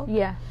what they're called?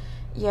 Yeah.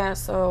 Yeah,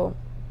 so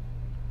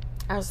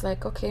I was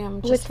like, okay,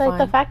 I'm just fine. Which,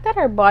 like, the fact that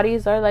our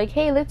bodies are like,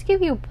 hey, let's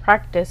give you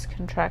practice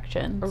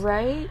contractions.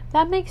 Right?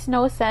 That makes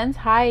no sense.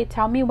 Hi,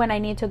 tell me when I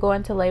need to go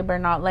into labor,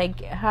 not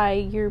like, hi,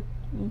 you're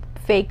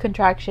fake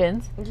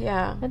contractions.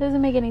 Yeah. That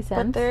doesn't make any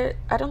sense. But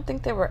I don't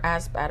think they were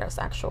as bad as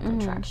actual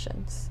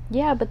contractions.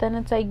 Yeah, but then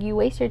it's like you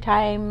waste your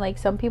time. Like,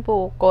 some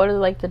people go to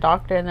like the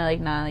doctor and they're like,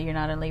 nah, you're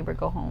not in labor,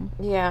 go home.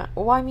 Yeah.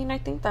 Well, I mean, I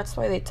think that's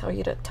why they tell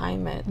you to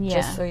time it. Yeah.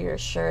 Just so you're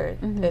sure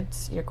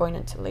you're going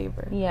into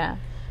labor. Yeah.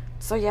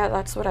 So yeah,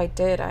 that's what I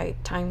did. I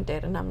timed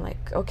it, and I'm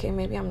like, okay,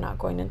 maybe I'm not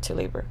going into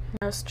labor.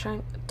 I was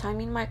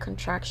timing my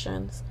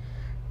contractions,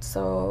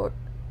 so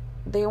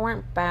they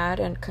weren't bad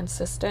and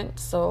consistent,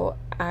 so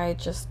I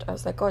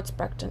was like, oh, it's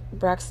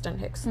Braxton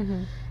Hicks.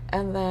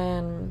 And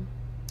then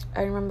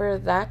I remember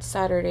that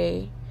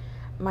Saturday,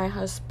 my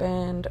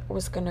husband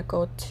was gonna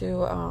go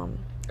to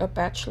a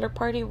bachelor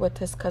party with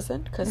his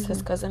cousin, because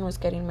his cousin was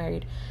getting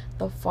married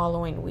the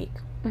following week.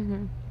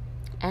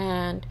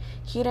 And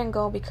he didn't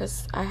go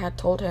because I had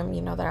told him,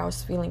 that I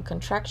was feeling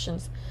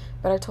contractions,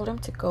 but I told him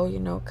to go,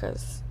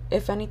 because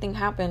if anything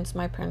happens,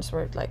 my parents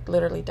were like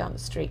literally down the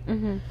street.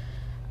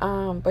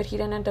 But he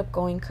didn't end up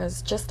going,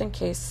 because just in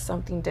case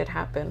something did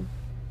happen.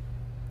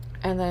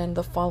 And then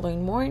the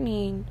following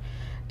morning,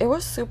 it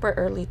was super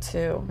early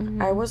too.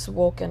 I was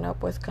woken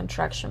up with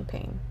contraction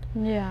pain.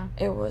 Yeah.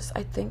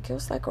 I think it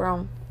was like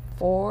around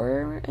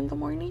 4 in the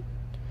morning.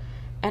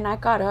 And I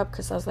got up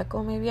because I was like,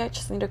 oh, maybe I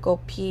just need to go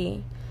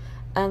pee.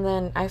 And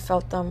then I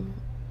felt them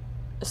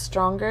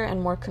stronger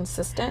and more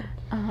consistent.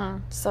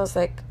 So I was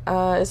like,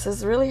 is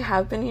this really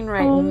happening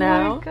right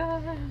now? Oh my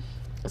gosh.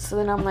 So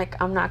then I'm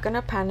like, I'm not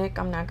gonna panic,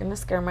 I'm not gonna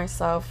scare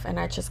myself, and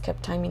I just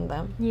kept timing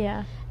them.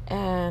 Yeah.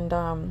 And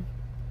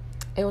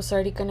it was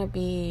already gonna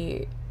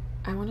be,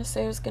 I want to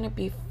say it was gonna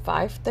be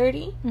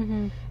 5:30.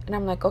 And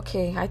I'm like,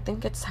 okay, I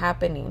think it's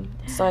happening.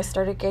 So I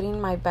started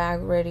getting my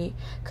bag ready,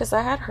 because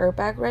I had her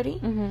bag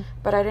ready,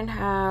 but I didn't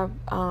have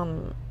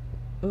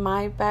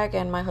my bag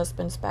and my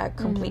husband's bag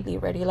completely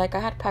ready. Like, I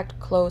had packed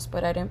clothes,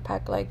 but I didn't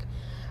pack like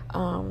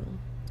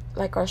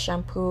our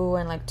shampoo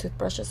and like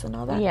toothbrushes and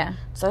all that. Yeah.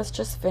 So I was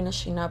just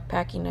finishing up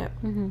packing it.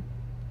 And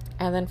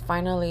then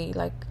finally,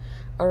 like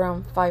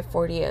around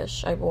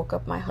 5:40ish, I woke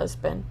up my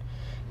husband,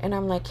 and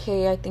I'm like,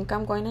 hey, I think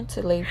I'm going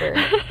into labor.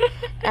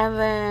 And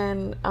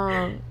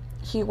then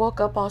he woke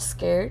up all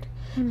scared.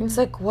 He's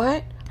like,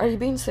 what? Are you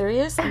being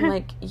serious? I'm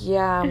like,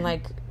 yeah. I'm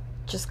like,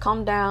 just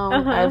calm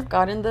down. I've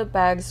gotten the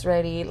bags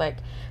ready. Like,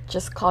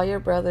 just call your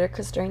brother.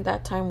 Because during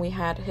that time, we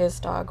had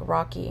his dog,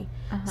 Rocky,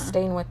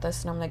 staying with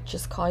us. And I'm like,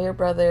 just call your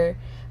brother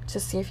to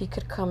see if he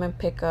could come and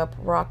pick up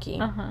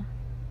Rocky.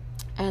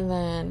 And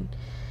then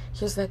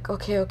he was like,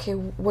 okay,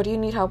 what do you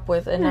need help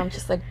with? And I'm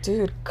just like,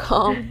 dude,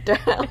 calm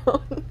down.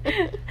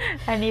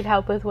 I need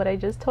help with what I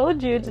just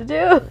told you to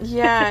do.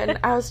 Yeah, and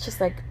I was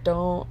just like,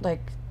 don't,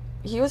 like,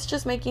 he was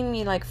just making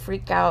me, like,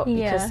 freak out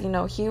because, you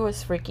know, he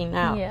was freaking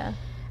out. Yeah.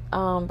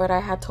 But I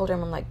had told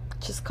him, I'm like,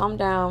 just calm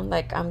down.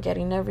 Like, I'm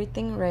getting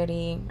everything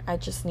ready. I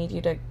just need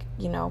you to,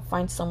 you know,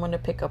 find someone to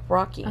pick up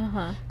Rocky.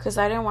 Because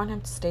I didn't want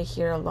him to stay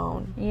here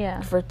alone.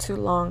 Yeah. For too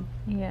long.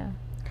 Yeah.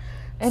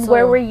 And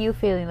where were you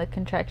feeling the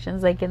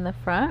contractions? Like in the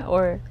front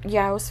or?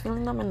 Yeah, I was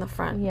feeling them in the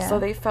front. Yeah. So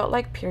they felt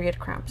like period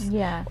cramps.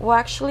 Yeah. Well,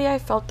 actually, I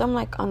felt them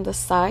like on the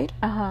side.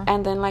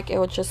 And then like it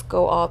would just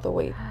go all the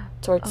way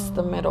towards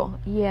the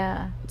middle.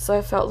 Yeah. So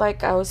I felt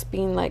like I was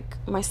being like,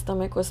 my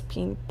stomach was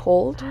being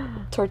pulled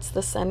towards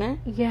the center.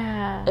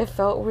 Yeah. It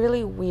felt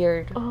really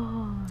weird.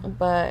 Oh.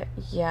 But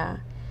yeah.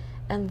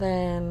 And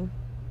then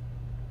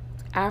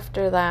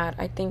after that,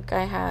 I think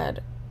I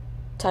had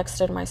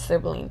texted my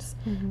siblings.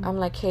 I'm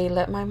like, hey,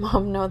 let my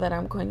mom know that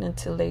I'm going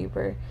into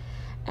labor.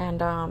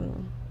 And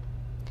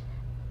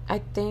I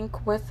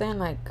think within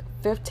like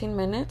 15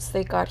 minutes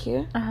they got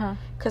here,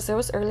 because it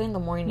was early in the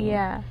morning.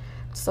 Yeah.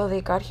 So they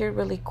got here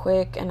really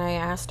quick, and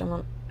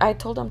I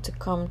told them to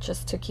come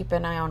just to keep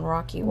an eye on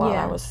Rocky while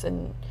I was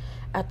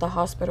at the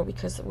hospital,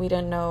 because we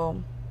didn't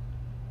know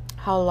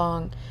how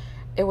long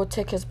it would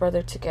take his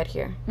brother to get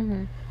here.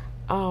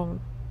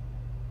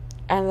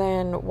 And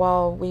then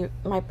while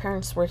my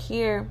parents were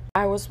here,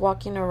 I was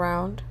walking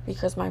around,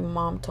 because my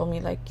mom told me,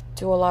 like,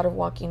 do a lot of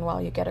walking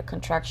while you get a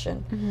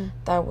contraction.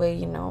 That way,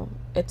 you know,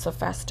 it's a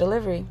fast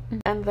delivery.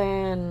 And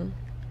then,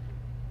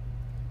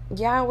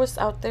 yeah, I was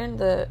out there in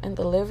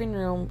the living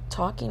room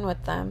talking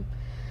with them.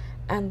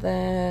 And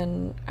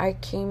then I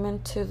came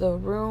into the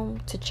room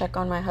to check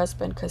on my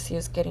husband, because he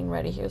was getting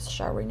ready. He was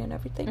showering and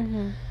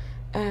everything.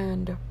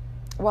 And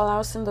while I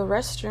was in the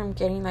restroom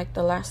getting, like,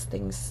 the last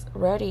things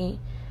ready,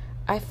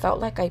 I felt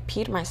like I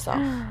peed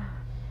myself.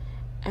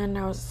 And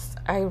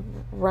I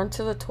run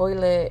to the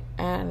toilet,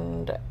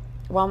 and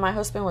while my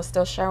husband was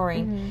still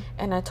showering,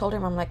 and I told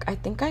him, I'm like, I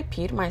think I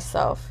peed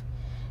myself.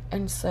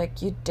 And it's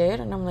like, you did?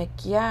 And I'm like,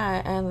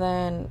 yeah. And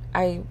then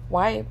I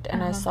wiped,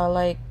 and I saw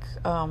like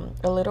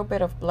a little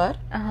bit of blood.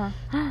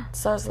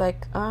 So I was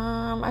like,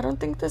 I don't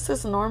think this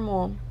is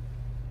normal.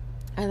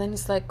 And then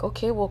he's like,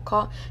 okay, we'll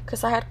call,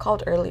 because I had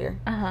called earlier,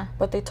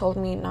 but they told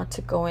me not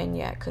to go in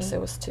yet because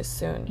it was too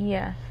soon.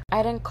 Yeah.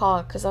 I didn't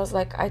call because I was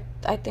like,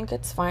 I think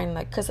it's fine,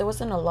 like, because it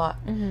wasn't a lot.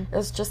 It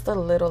was just a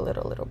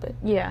little bit.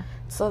 Yeah.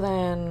 So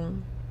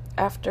then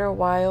after a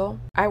while,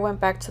 I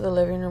went back to the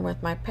living room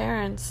with my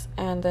parents,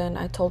 and then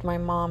I told my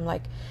mom,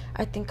 like,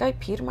 I think I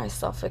peed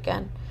myself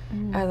again.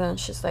 And then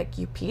she's like,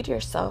 you peed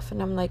yourself?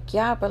 And I'm like,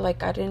 yeah, but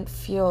like, I didn't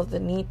feel the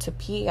need to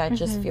pee. I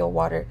just feel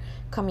water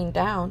coming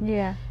down.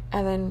 Yeah.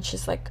 And then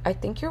she's like, I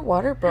think your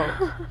water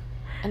broke.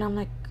 And I'm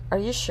like, are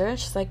you sure? And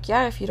she's like,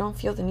 yeah, if you don't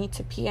feel the need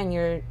to pee and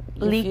you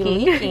feel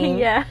leaking,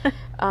 yeah,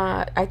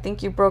 I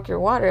think you broke your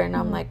water. And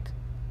I'm like,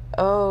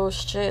 oh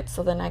shit.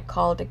 So then I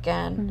called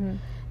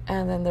again.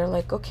 And then they're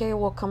like, okay,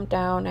 we'll come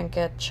down and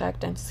get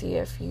checked and see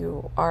if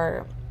you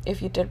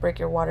did break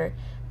your water.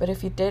 But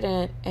if you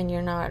didn't and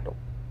you're not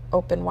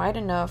open wide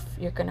enough,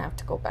 you're gonna have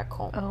to go back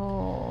home.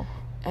 Oh.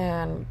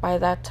 And by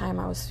that time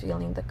I was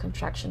feeling the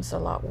contractions a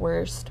lot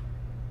worse,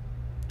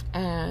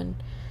 and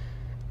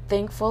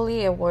thankfully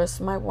it was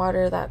my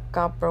water that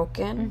got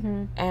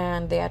broken,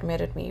 and they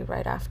admitted me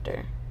right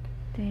after.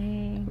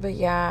 Dang. But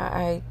yeah,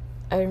 I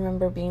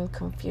remember being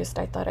confused.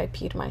 I thought I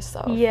peed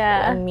myself.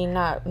 Yeah. And me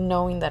not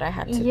knowing that I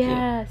had to pee.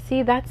 Yeah,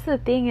 see, that's the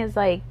thing, is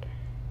like,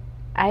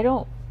 I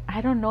don't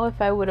know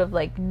if I would have,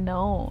 like,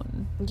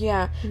 known.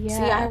 Yeah. See,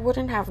 I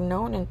wouldn't have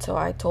known until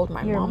I told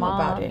my mom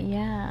about it.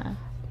 Yeah.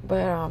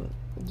 But,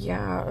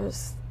 yeah,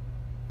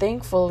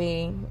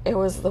 thankfully, it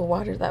was the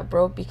water that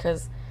broke,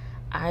 because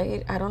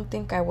I don't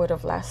think I would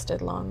have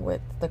lasted long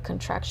with the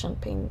contraction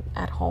pain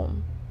at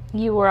home.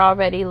 You were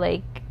already,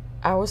 like,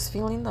 I was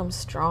feeling them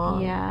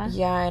strong. Yeah.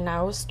 Yeah, and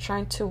I was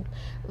trying to,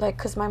 like,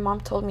 because my mom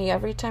told me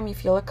every time you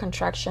feel a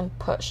contraction,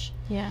 push.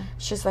 Yeah.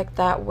 She's like,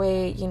 that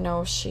way, you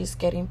know, she's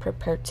getting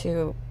prepared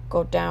to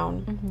go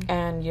down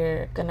and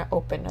you're going to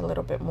open a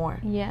little bit more.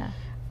 Yeah.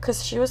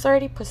 Because she was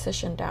already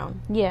positioned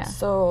down. Yeah.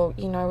 So,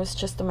 you know, it was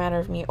just a matter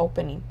of me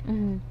opening.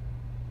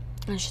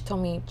 And she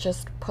told me,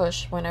 just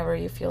push whenever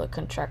you feel a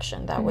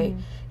contraction. That way,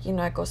 you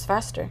know, it goes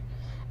faster.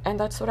 And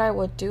that's what I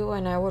would do,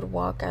 and I would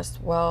walk as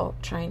well,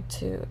 trying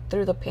to,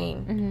 through the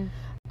pain.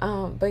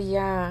 But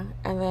yeah,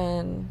 and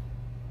then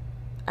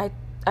I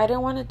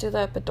didn't want to do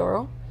the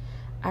epidural.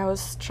 I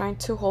was trying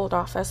to hold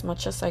off as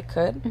much as I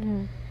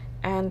could.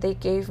 And they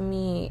gave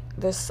me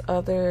this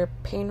other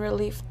pain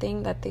relief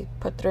thing that they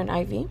put through an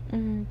IV.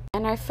 And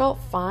I felt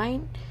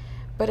fine,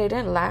 but it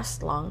didn't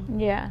last long.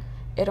 Yeah.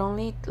 It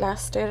only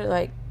lasted,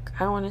 like,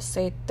 I want to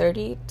say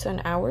 30 to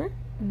an hour.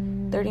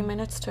 30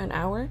 minutes to an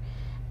hour.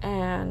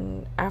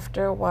 And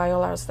after a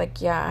while, I was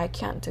like, yeah, I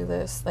can't do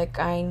this. Like,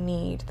 I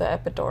need the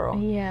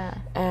epidural. Yeah.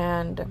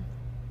 And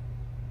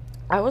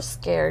I was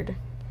scared.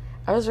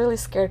 I was really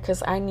scared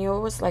because I knew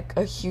it was like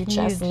a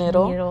huge-ass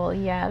needle.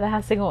 Yeah, that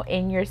has to go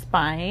in your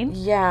spine.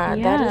 Yeah,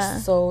 that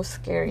is so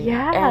scary.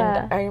 Yeah.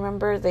 And I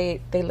remember they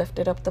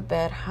lifted up the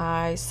bed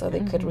high so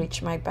they could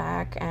reach my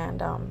back.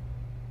 And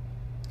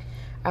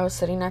I was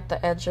sitting at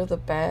the edge of the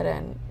bed,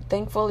 and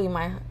thankfully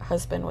my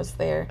husband was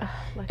there.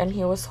 And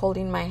he was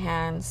holding my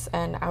hands,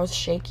 and I was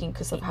shaking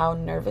because of how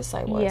nervous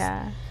I was.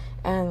 Yeah.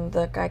 And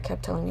the guy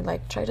kept telling me,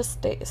 like, try to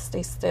stay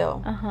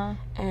still.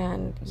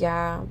 And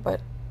yeah, but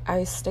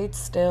I stayed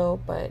still,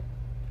 but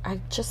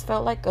I just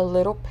felt like a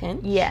little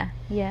pinch. Yeah.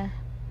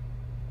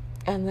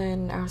 And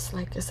then I was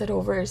like, is it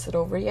over? Is it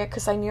over yet?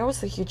 Because I knew it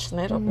was a huge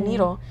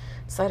needle,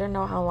 so I didn't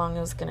know how long it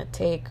was going to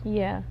take.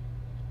 Yeah.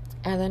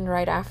 And then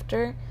right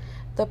after,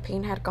 the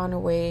pain had gone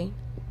away,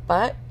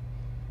 but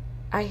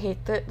I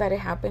hate that it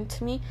happened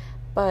to me,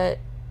 but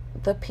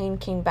the pain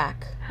came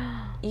back,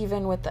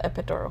 even with the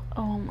epidural.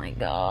 Oh my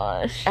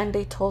gosh. And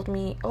they told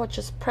me, oh,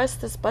 just press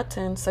this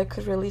button so I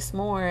could release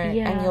more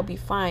and you'll be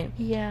fine.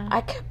 Yeah.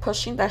 I kept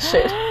pushing that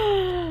shit.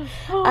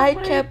 I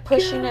kept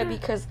pushing it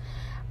because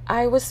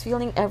I was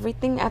feeling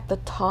everything at the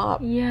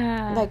top.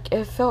 Yeah. Like,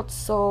 it felt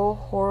so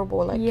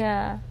horrible. Like,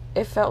 yeah.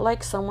 It felt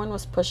like someone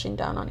was pushing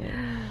down on me.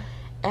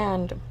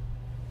 And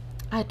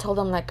I told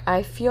them, like,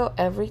 I feel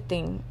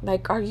everything.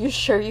 Like, are you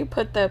sure you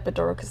put the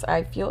epidural? Because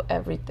I feel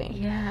everything.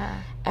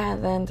 Yeah.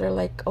 And then they're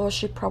like, oh,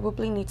 she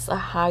probably needs a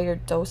higher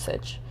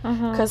dosage.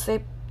 Because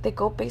they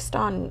go based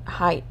on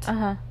height.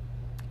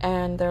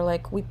 And they're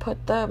like, we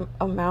put the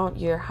amount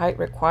your height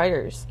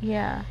requires.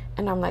 Yeah.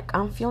 And I'm like,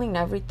 I'm feeling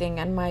everything.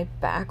 And my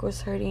back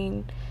was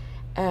hurting.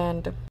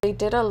 And they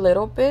did a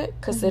little bit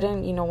because they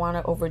didn't, want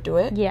to overdo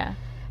it. Yeah.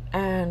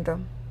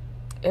 And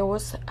it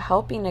was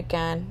helping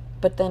again.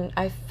 But then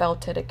I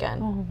felt it again.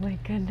 Oh my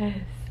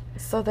goodness.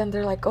 So then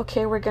they're like,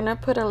 okay, we're going to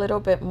put a little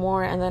bit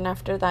more. And then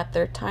after that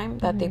third time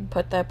that they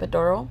put the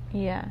epidural,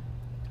 yeah,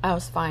 I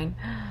was fine.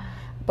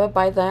 But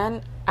by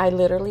then, I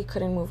literally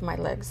couldn't move my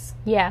legs.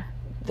 Yeah.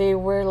 They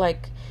were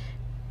like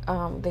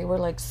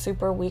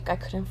super weak. I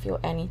couldn't feel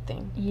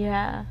anything.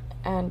 Yeah.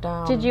 And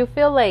did you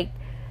feel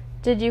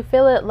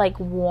it like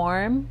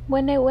warm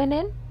when it went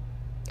in?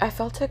 I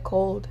felt it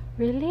cold.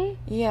 Really?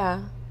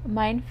 Yeah.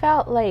 Mine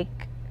felt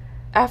like,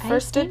 at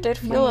first it did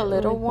feel a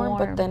little warm,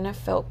 but then it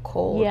felt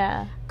cold.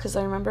 Yeah. Because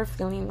I remember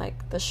feeling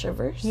like the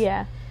shivers.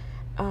 Yeah.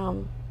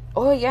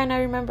 Oh yeah, and I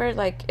remember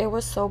like it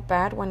was so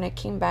bad when it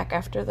came back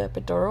after the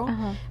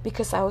epidural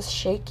because I was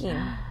shaking.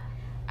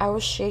 I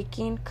was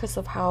shaking because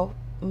of how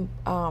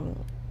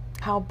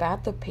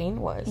bad the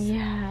pain was.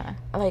 Yeah.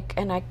 Like,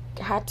 and I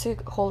had to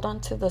hold on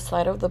to the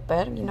side of the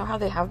bed. You know how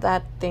they have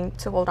that thing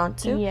to hold on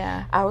to?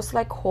 Yeah. I was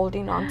like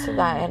holding on to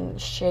that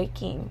and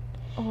shaking.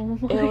 Oh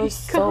my It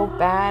was God. so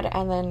bad.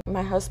 And then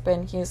my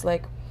husband, he's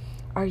like,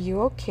 are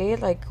you okay?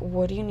 Like,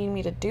 what do you need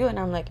me to do? And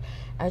I'm like,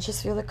 I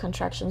just feel the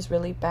contractions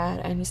really bad.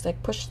 And he's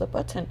like, push the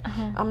button.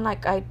 I'm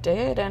like, I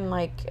did. And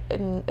like,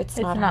 it's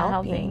not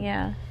helping.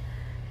 Yeah.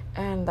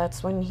 And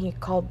that's when he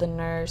called the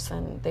nurse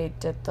and they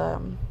did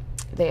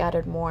they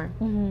added more.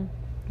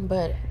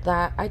 But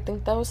I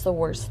think that was the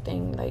worst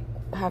thing, like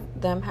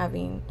them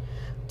having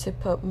to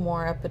put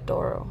more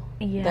epidural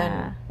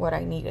than what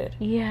I needed.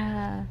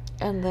 Yeah.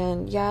 And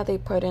then they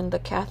put in the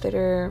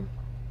catheter.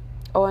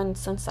 Oh, and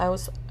since I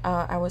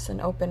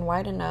wasn't open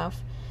wide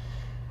enough,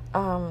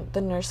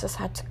 the nurses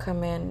had to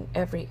come in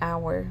every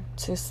hour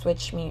to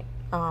switch me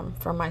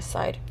from my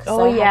side.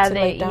 Oh, I had to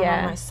lay down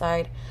on my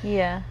side.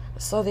 Yeah.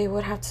 So they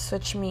would have to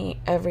switch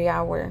me every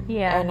hour.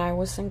 Yeah. And I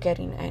wasn't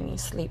getting any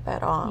sleep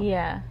at all.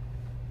 Yeah.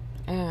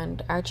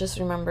 And I just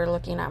remember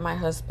looking at my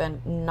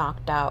husband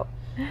knocked out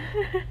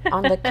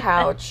on the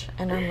couch.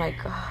 And I'm like,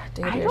 oh,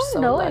 dude, you're so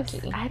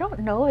lucky. I don't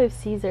know if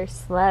Caesar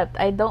slept.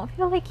 I don't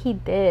feel like he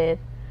did.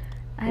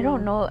 I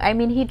don't know. I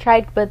mean, he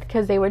tried, but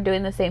because they were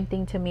doing the same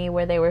thing to me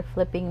where they were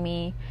flipping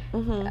me.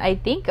 I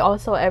think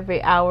also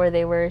every hour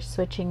they were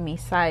switching me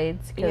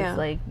sides.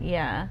 Cause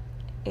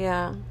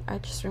Yeah, I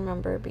just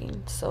remember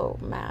being so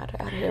mad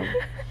at him.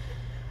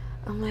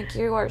 I'm like,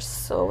 you are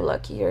so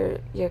lucky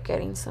you're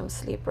getting some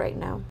sleep right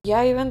now.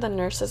 Yeah, even the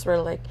nurses were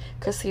like,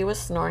 because he was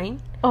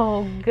snoring.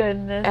 Oh,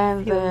 goodness.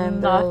 And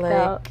then they're like,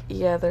 out.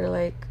 yeah, they're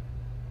like,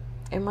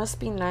 it must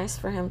be nice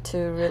for him to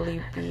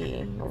really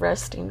be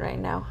resting right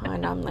now, huh?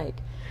 And I'm like,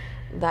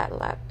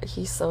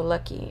 he's so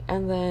lucky.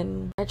 And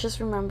then I just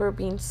remember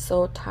being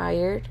so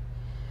tired.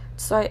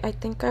 So I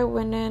think I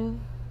went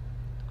in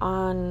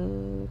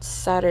on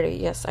Saturday.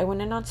 Yes, I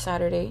went in on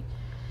Saturday.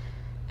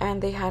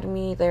 And they had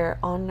me there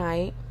all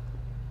night.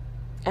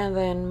 And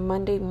then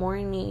Monday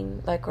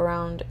morning, like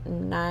around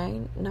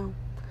 9ish,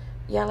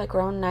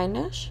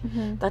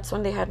 Mm-hmm. that's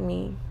when they had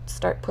me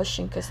start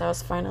pushing because I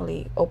was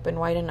finally open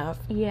wide enough.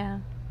 Yeah.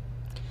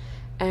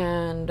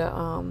 And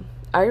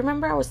I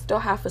remember I was still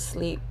half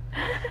asleep.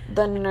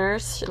 The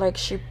nurse,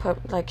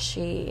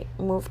 she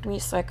moved me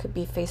so I could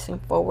be facing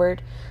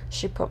forward.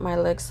 She put my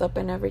legs up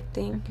and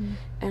everything. Mm-hmm.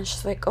 And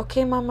she's like,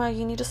 okay, mama,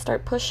 you need to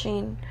start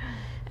pushing.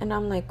 And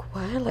I'm like,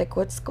 what? Like,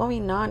 what's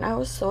going on? I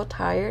was so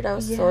tired. I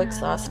was so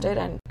exhausted.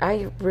 And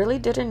I really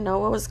didn't know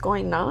what was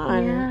going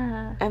on.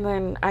 Yeah. And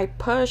then I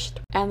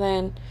pushed. And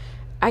then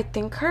I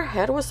think her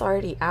head was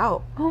already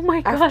out. Oh,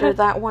 my God. After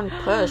that one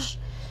push.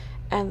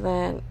 And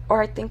then,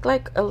 or I think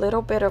like a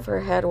little bit of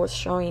her head was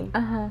showing.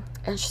 Uh-huh.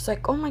 And she's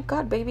like, oh, my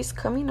God, baby's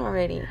coming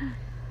already.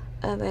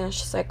 And then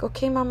she's like,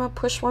 okay, mama,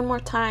 push one more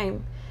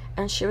time.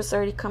 And she was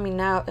already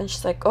coming out. And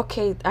she's like,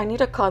 okay, I need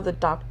to call the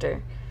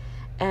doctor.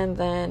 And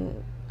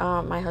then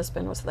my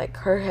husband was like,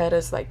 her head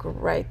is like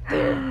right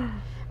there.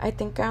 I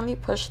think I only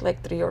pushed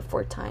like 3 or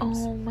 4 times.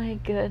 Oh my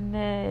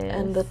goodness.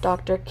 And the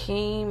doctor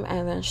came,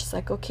 and then she's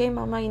like, okay,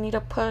 mama, you need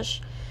to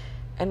push.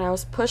 And I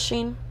was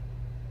pushing,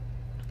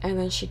 and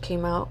then she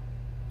came out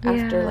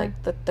after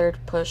like the 3rd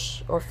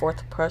push or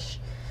 4th push.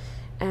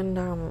 And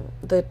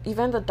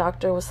even the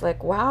doctor was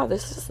like, wow,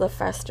 this is the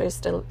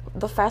fastest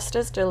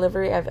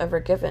delivery I've ever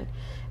given.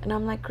 And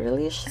I'm like,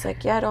 really? She's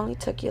like, yeah, it only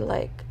took you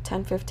like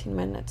 10-15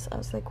 minutes. I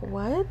was like,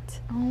 what?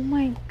 Oh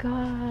my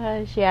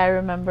gosh. Yeah, I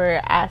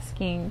remember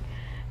asking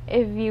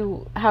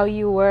how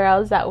you were. I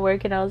was at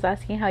work and I was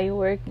asking how you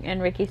were, and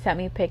Ricky sent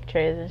me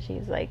pictures, and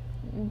she's like,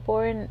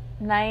 born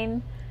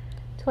 9/26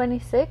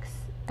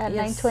 at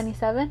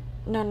 9:27?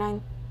 No,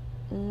 9.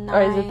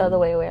 Or is it the other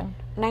way around?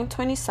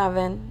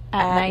 9:27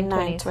 at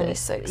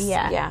 9:26.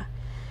 Yeah.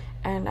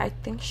 And I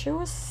think she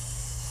was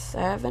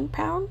 7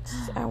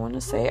 pounds, I want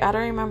to say. I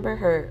don't remember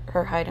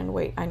her height and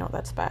weight. I know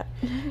that's bad.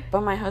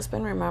 But my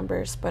husband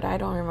remembers, but I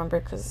don't remember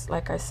because,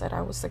 like I said,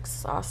 I was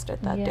exhausted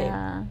that day.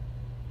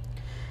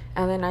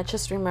 And then I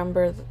just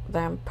remember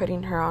them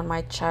putting her on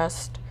my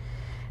chest,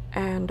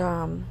 and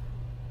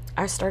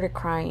I started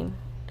crying.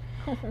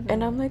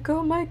 And I'm like,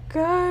 oh my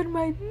God,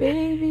 my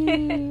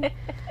baby.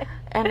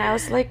 And I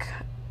was like,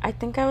 I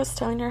think I was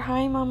telling her,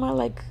 hi, mama,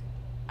 like,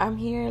 I'm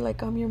here,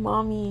 like, I'm your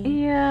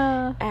mommy.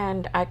 Yeah.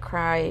 And I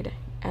cried.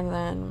 And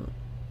then,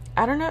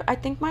 I don't know, I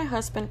think my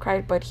husband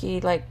cried, but he,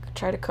 like,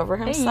 tried to cover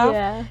himself.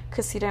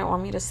 Because he didn't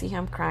want me to see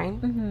him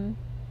crying.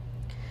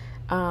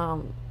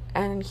 Mm-hmm.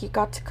 And he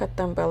got to cut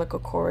the umbilical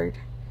cord.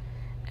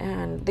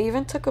 And they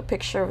even took a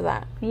picture of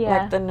that. Yeah.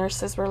 Like, the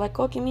nurses were like,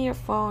 oh, give me your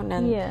phone.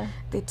 And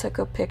they took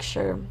a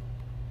picture.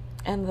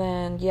 And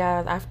then,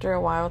 after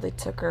a while, they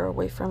took her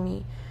away from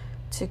me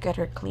to get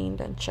her cleaned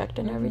and checked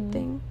and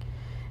everything.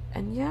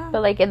 And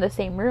But like in the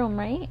same room,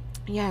 right?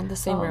 Yeah, in the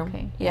same room.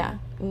 Okay. Yeah.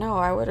 No,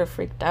 I would have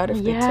freaked out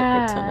if they took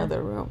her to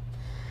another room.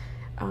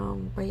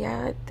 But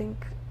yeah, I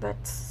think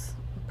that's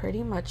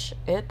pretty much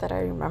it that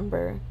I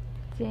remember.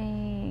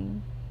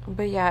 Dang.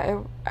 But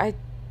yeah, I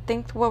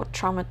think what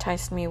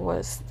traumatized me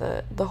was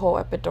the whole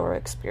epidural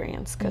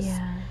experience, because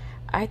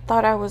I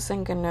thought I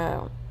wasn't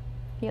gonna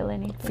feel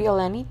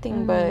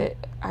anything, but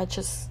I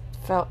just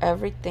felt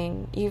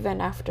everything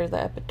even after the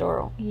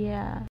epidural.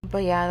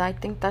 But yeah, I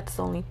think that's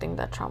the only thing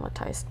that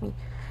traumatized me.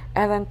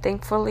 And then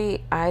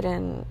thankfully I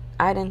didn't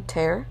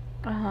tear,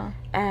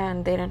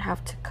 and they didn't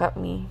have to cut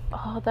me.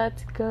 Oh,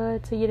 that's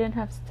good. So you didn't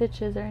have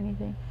stitches or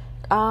anything?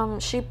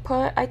 She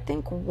put, I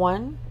think,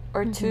 1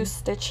 or 2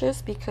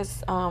 stitches,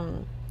 because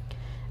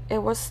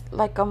it was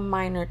like a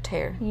minor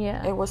tear.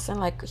 It wasn't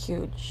like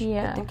huge.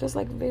 I think it was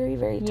like very,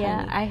 very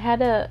tiny. I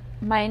had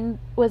mine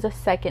was a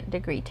 2nd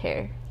degree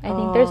tear. I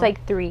think there's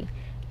like 3.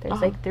 There's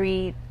like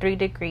 3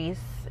 degrees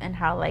and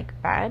how like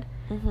bad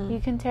you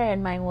can tear,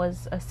 and mine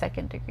was a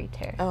 2nd degree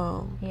tear.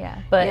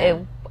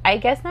 But I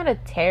guess not a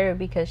tear,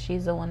 because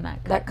she's the one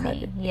that cut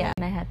me.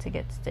 And I had to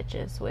get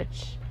stitches,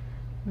 which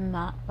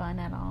not fun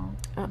at all.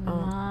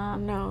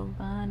 No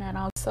fun at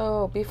all.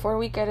 So before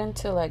we get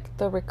into like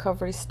the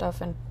recovery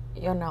stuff and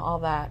all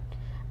that,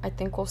 I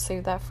think we'll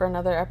save that for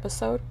another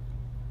episode,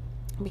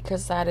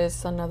 because that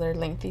is another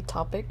lengthy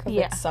topic of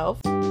itself.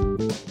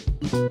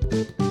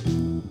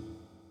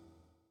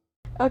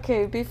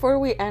 Okay, before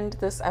we end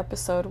this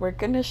episode, we're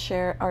gonna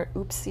share our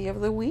oopsie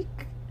of the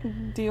week.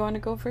 Do you want to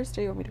go first,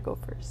 or you want me to go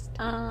first?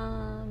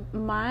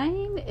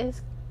 Mine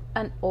is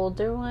an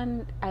older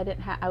one.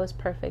 I was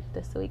perfect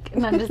this week.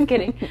 No, I'm just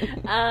kidding.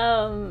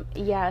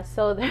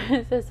 So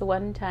there's this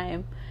one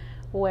time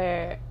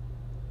where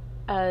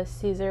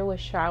Caesar was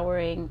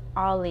showering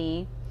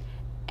Ollie,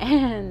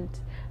 And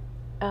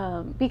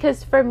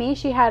because for me,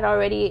 she had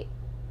already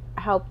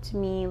helped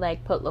me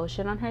like put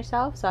lotion on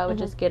herself, so I would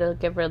just give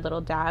her a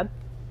little dab,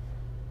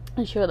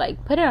 and she would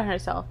like put it on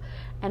herself.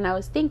 And I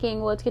was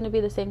thinking, well, it's gonna be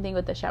the same thing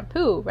with the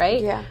shampoo,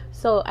 right? Yeah.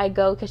 So I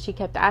go, because she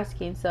kept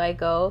asking, so I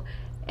go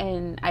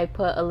and I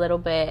put a little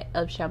bit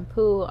of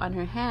shampoo on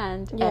her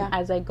hand, and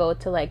as I go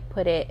to like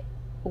put it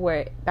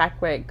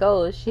back where it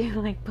goes, she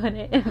like put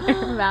it in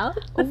her mouth.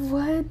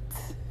 What?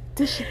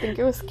 Did she think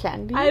it was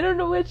candy? I don't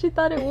know what she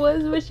thought it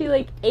was, but she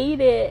like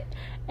ate it,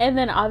 and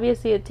then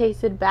obviously it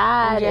tasted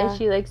bad, and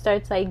she like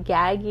starts like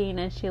gagging,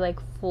 and she like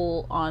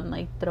full on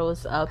like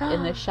throws up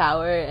in the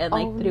shower, and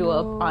like threw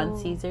up on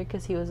Caesar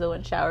because he was the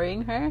one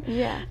showering her.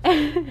 Yeah.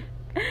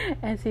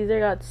 And Caesar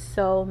got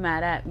so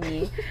mad at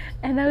me,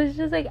 and I was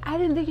just like, I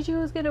didn't think she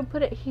was gonna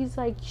put it. He's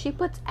like, she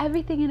puts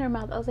everything in her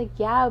mouth. I was like,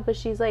 yeah, but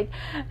she's like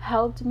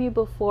helped me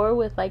before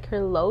with like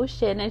her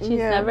lotion, and she's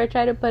never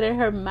tried to put it in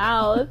her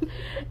mouth.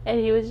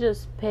 And he was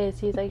just pissed.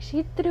 He's like,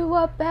 she threw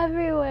up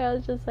everywhere. I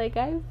was just like,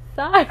 I'm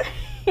sorry.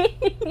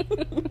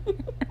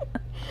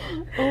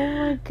 Oh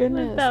my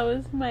goodness. But that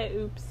was my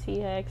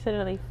oopsie. I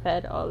accidentally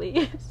fed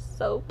Ollie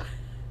soap.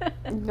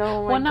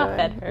 No, well, not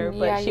fed her,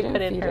 but she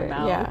put it in her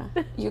mouth.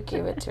 Yeah, you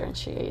gave it to her and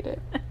she ate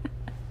it.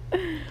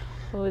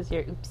 What was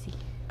your oopsie?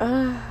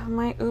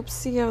 My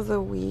oopsie of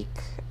the week.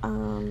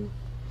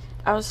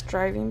 I was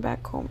driving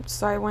back home,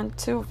 so I went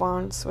to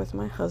Vaughn's with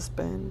my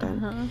husband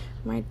and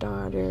my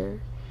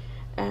daughter,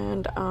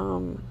 and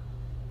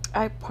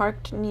I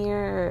parked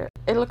near.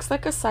 It looks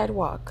like a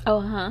sidewalk.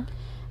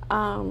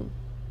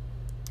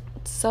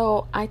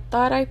 So I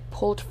thought I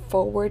pulled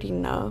forward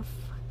enough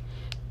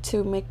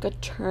to make a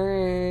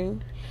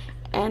turn,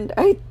 and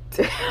I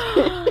did.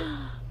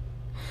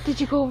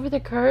 Did you go over the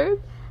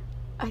curb?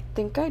 I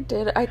think I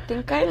did. I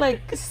think I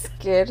like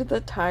skid the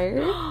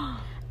tire,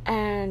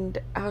 and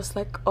I was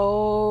like,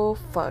 oh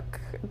fuck,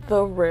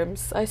 the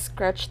rims. I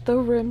scratched the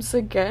rims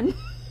again.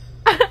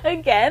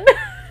 Again?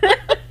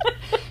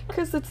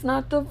 Because it's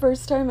not the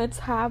first time it's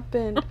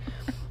happened,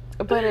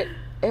 but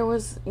it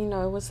was, it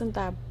wasn't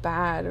that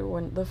bad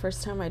when the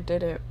first time I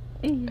did it.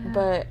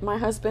 But my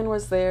husband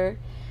was there,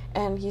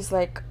 and he's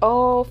like,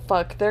 oh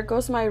fuck, there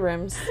goes my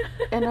rims.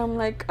 And I'm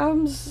like,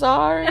 I'm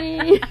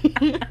sorry.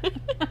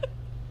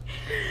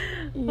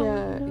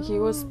 He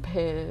was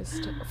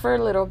pissed for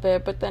a little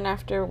bit, but then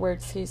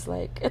afterwards he's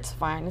like, it's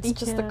fine, it's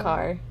just a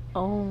car.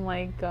 Oh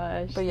my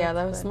gosh. But yeah,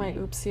 that was my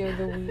oopsie of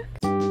the week.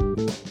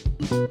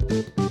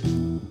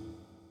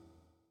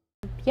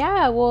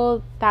 Yeah,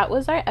 well, that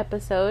was our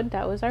episode.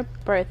 That was our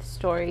birth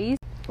stories.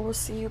 We'll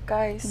see you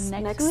guys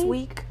next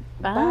week.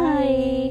 Bye.